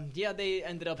 And they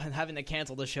ended up having to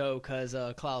cancel the show because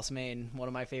Klaus Meine, one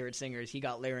of my favorite singers, he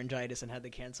got laryngitis and had to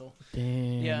cancel.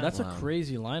 Damn, Yeah. that's a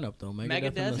crazy lineup though. Megadeth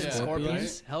and the and Scorpions.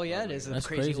 Scorpions. Hell yeah, it is a That's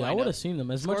crazy crazy. lineup. I would have seen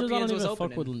them as much as I Scorpions don't was even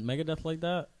fuck with opening. Megadeth like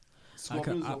that.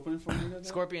 Scorpions opening for Megadeth?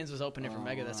 Scorpions was opening for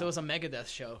Megadeth. So it was a Megadeth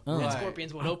show. Oh. And Right.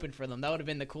 Scorpions would open for them. That would have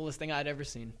been the coolest thing I'd ever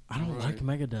seen. I don't like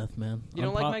Megadeth, man. You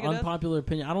don't like Megadeth? Unpopular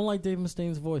opinion. I don't like Dave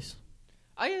Mustaine's voice.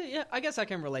 I guess I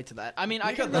can relate to that. I mean,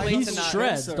 I He can got relate He's to not.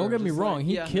 shreds. cancer, Don't get me just wrong. like-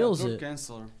 He Yeah. kills Throat it.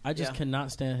 cancer. I just Yeah.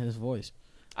 cannot stand his voice.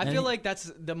 I And feel he- like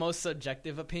that's the most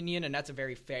subjective opinion, and that's a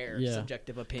very fair Yeah.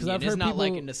 subjective I've opinion. heard It's not people-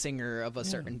 liking the singer of a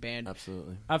certain band.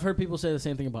 Absolutely. I've heard people say the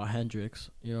same thing about Hendrix.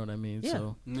 You know what I mean? Yeah.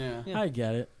 So Yeah. Yeah. I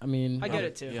get it. I mean, I get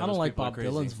it too. Yeah, I don't those like people are Bob crazy.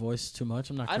 Dylan's voice too much.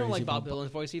 I'm not. I don't crazy like Bob about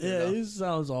Dylan's voice either. Yeah, though. he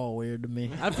sounds all weird to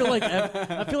me. I feel like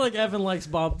I feel like Evan likes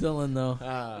Bob Dylan though.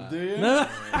 Do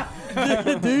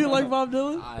you? Do you like Bob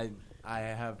Dylan? I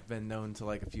have been known to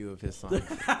like a few of his songs.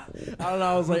 I don't know.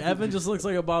 I was like, Evan just looks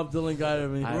like a Bob Dylan guy to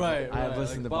me. Right, I have right,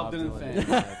 listened like to Bob Bob Dylan Dylan fan. in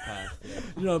my past. Yeah.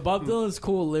 You know, Bob Dylan's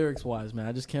cool lyrics wise, man.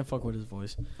 I just can't fuck with his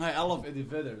voice. I love Eddie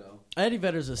Vedder though. Eddie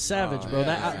Vedder's a savage, Oh, bro.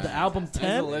 yeah, The album He's a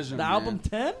 10, legend, the album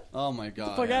man. 10. Oh my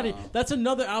god. Fuck out of here. That's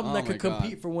another album Oh that my could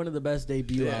compete God. for one of the best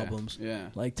debut Yeah, albums. Yeah.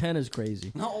 Like 10 is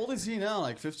crazy. How old is he now?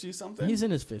 Like 50 something? He's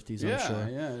in his 50s, yeah, I'm sure.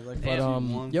 yeah. Like But,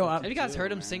 51, yo, I- Have you guys 52,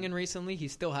 heard him man. singing recently? He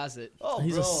still has it. Oh,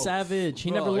 He's a bro. savage.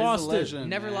 He Bro, never he's a lost it. legend,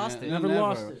 Never man. lost it. Never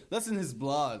lost it. That's in his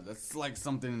blood. That's like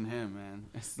something in him, man.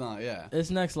 It's not, yeah. It's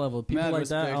next level. People Mad like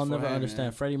that, respect I'll for never him, understand.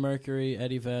 man. Freddie Mercury,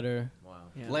 Eddie Vedder. Wow.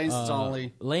 Yeah. Lane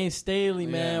Stanley. Lane Staley,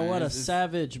 man, Yeah, what a it's-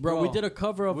 savage, bro. We bro, did a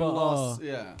cover of We a. lost,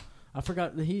 yeah. I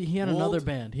forgot. He had Wold? another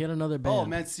band. He had another band. Oh,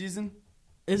 Mad Season?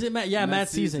 Is it Matt? Yeah, Mad Mad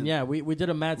Season. Season. Yeah, we did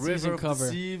a Mad River Season of cover.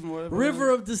 Deceit, whatever.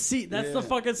 River of Deceit. That's the Yeah.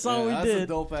 fucking song we that's did. a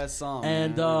dope ass song.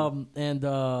 And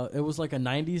man. it was like a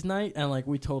 '90s night, and like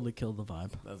we totally killed the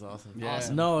vibe. That's awesome. Yeah.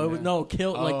 Awesome. No, it was Yeah.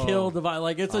 killed the vibe.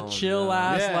 Like it's a Oh, chill no.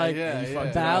 ass Yeah, like yeah,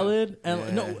 yeah. ballad, and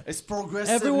Yeah. no, It's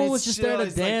progressive. everyone and was it's just chill, there to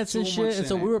it's, like, dance and too shit. much And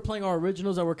so in we it. were playing our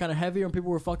originals that were kind of heavier, and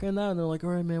people were fucking that. And they're like, "All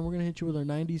right, man, we're gonna hit you with our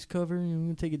 '90s cover, and we're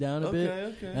gonna take it down a bit."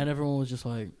 Okay. And everyone was just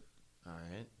like, All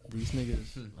right. "These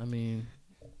niggas." I mean,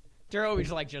 They're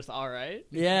always like just all right.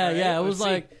 yeah, Right? yeah. It Let's was see.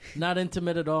 like not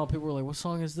intimate at all. People were like, "What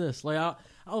song is this?" Like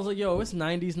I was like, "Yo, it's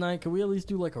 '90s night. Can we at least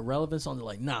do like a relevant song?" They're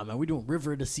like, "Nah, man, we doing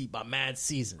River of Deceit by Mad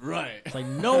Season." Right. It's like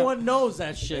no one knows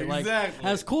that shit. Like Exactly.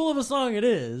 as cool of a song it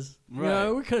is, you know,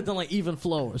 Right. we could have done like Even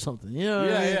Flow or something. You know? what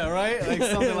I Yeah, mean? yeah, right? Like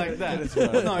something like that.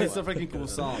 right. No, it's a freaking cool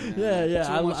song. Man. Yeah,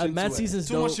 yeah. Too much Mad into it. Season's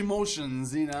Too dope. much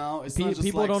emotions, you know? It's not just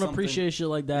People like don't something- appreciate shit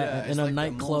like that Yeah, in it's a like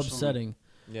nightclub emotional. setting.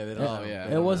 Yeah, they It, don't. Oh,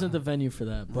 yeah. it wasn't the venue for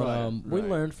that, but Right, we right.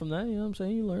 learned from that. You know what I'm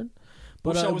saying? You learned.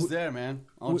 Wish I was w- there, man.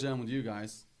 I'll we- jam with you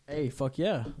guys. Hey, fuck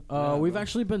yeah. Yeah, We've bro.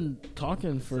 actually been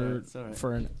talking for It's all right.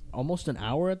 for almost an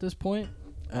hour at this point,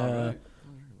 All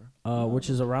right. which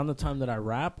is around the time that I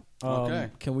rap. Okay.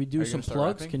 Can we do Are you some gonna start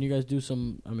plugs? rapping? Can you guys do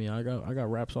some? I mean, I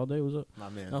got raps all day. What's up? My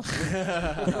man.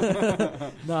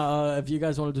 No, if you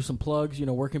guys want to do some plugs, you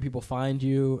know, where can people find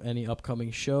you? Any upcoming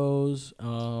shows?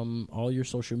 All your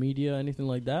social media, anything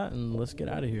like that, and let's get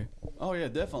out of here. Oh yeah,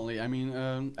 definitely. I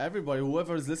mean, everybody,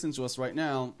 whoever is listening to us right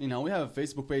now, you know, we have a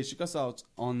Facebook page. Check us out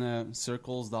on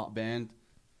circles.band.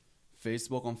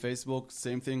 Facebook on Facebook.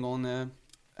 Same thing on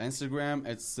Instagram.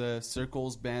 It's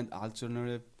Circles Band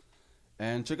Alternative.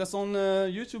 And check us on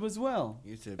YouTube as well.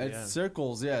 YouTube. It's Yeah.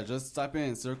 Circles, yeah. Just type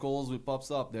in Circles. It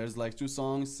pops up. There's like 2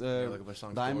 songs. Like a bunch of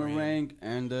songs. Diamond Ring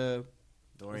and what's the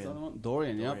other Dorian. one?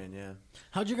 Dorian, yep. Dorian, yeah.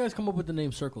 How'd you guys come up with the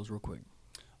name Circles, real quick?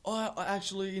 Oh,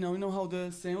 actually, you know how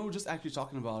the same. We were just actually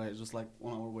talking about it, just like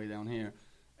on our way down here.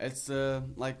 It's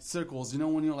like circles. You know,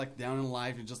 when you're like down in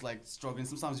life, you're just like struggling.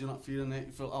 Sometimes you're not feeling it.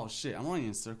 You feel, oh shit, I'm running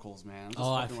in circles, man. I'm just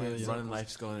Oh, I fucking feel running in you. Running circles.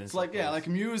 life's going in It's like, yeah, circles. like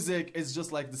music is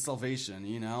just like the salvation,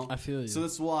 you know? I feel you. So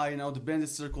that's why, you know, the band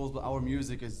is circles, but our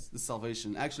music is the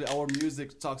salvation. Actually, our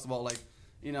music talks about like,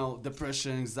 you know,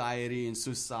 depression, anxiety, and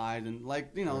suicide, and like,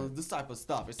 you know, this type of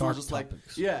stuff. It's Dark not just topics.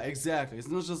 like, yeah, exactly. It's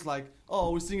not just like, oh,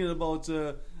 we're singing about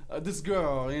this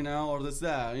girl, you know, or this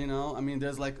that, you know. I mean,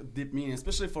 there's like deep meaning,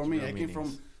 especially for me. Real I came from,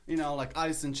 meanings. you know, like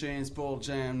Alice in Chains, Pearl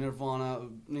Jam, Nirvana,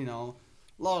 you know,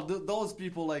 those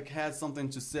people like had something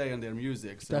to say in their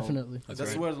music. So Definitely. That's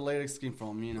great. where the lyrics came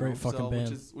from. You know, Great fucking so,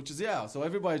 band. Which is yeah. So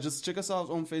everybody just check us out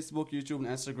on Facebook, YouTube, and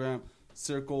Instagram.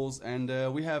 Circles,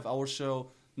 and we have our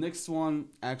show. Next one,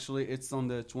 actually, it's on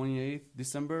the 28th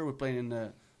December. We're playing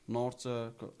in South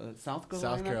Carolina.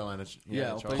 South Carolina.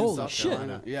 Yeah, we're Charles. playing in Holy South shit.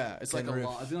 Carolina. Yeah, it's like a Tin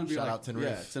lot. Roof. It's gonna be Shout like, out Tin yeah,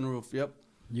 Roof. Tin Roof. Yep.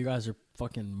 You guys are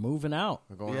fucking moving out.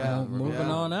 We're going Yeah, on. We're moving going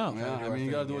on out. Yeah, I mean,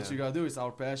 you gotta do what you gotta do. It's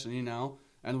our passion, you know.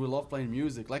 And we love playing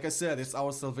music. Like I said, it's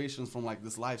our salvation from like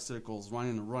this life circles,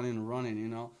 running, you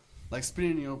know, like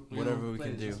spinning your Whatever we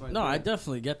can do. Right No, I there.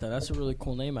 definitely get that. That's a really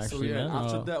cool name, So actually, yeah, man.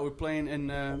 after that we're playing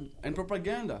in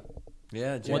Propaganda.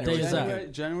 Yeah. What day is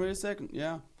that? January 2nd.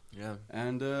 Yeah, Yeah.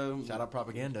 and Shout out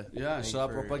Propaganda. yeah, Thank shout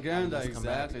out you for Propaganda. having us come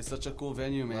back. Exactly, it's such a cool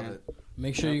venue, man. Love it.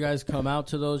 Make sure you guys come out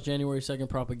to those January 2nd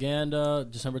Propaganda,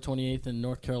 December 28th in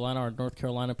North Carolina, our North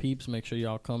Carolina peeps. Make sure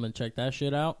y'all come and check that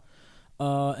shit out.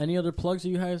 Any other plugs that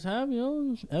you guys have? You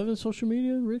know, Evan's social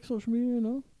media, Rick's social media, you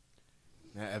know?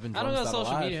 Yeah, Evan I don't got Drum's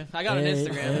social alive. media. I got an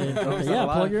Instagram. Hey, okay, Drum's yeah,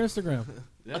 alive. plug your Instagram.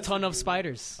 Yeah, A ton of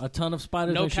spiders. A ton of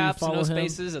spiders. No Make sure you caps, follow no him.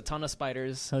 spaces. A ton of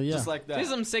spiders. Hell yeah. just like that. These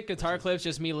are some sick guitar clips.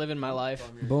 Just me living my life.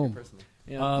 Boom.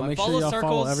 Yeah. Make sure Follow y'all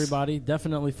follow Circles. everybody.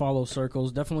 Definitely follow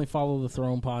Circles. Definitely follow the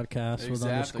Throne Podcast with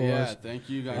Exactly. Yeah, underscores. thank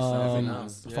you guys for having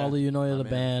us. Yeah. Follow Unoya the My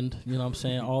man. band. You know what I'm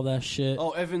saying? All that shit.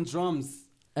 Oh, Evan Drums.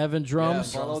 Evan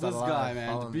Drums. Yeah, follow Drums this Alive. guy, man.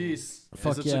 Follow The him. Beast. Fuck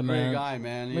He's such yeah, a great man. guy,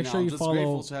 man. Make sure I'm you just follow-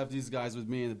 grateful to have these guys with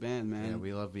me in the band, man. Yeah,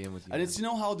 we love being with you. And it's, you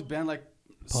know how the band like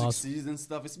Pause. succeeds and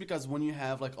stuff. It's because when you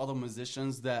have like other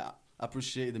musicians that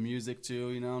appreciate the music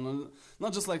too, you know,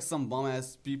 not just like some bum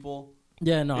ass people.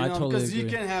 Yeah, no, You I know, totally because agree. you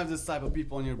can't have this type of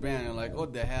people in your band. You're like,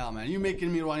 what the hell, man? You're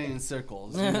making me running in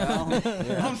circles. You know?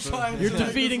 I'm trying. You're to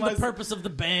defeating the like, purpose of the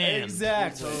band.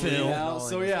 Exactly. Phil. You know? Knowing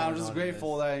So what's yeah, I'm going just on in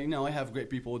grateful this. that I have great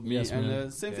people with me, Yes, and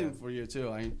man. same thing for you too.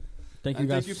 Thank you And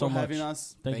guys thank you so for much. having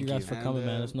us. Thank you Thank guys you. for And, coming,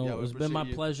 man. yeah, we It's been my appreciate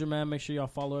you. pleasure, man. Make sure y'all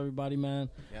follow everybody, man.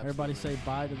 Yeah, Everybody say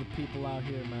bye to the people out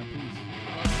here, man.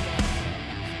 Peace.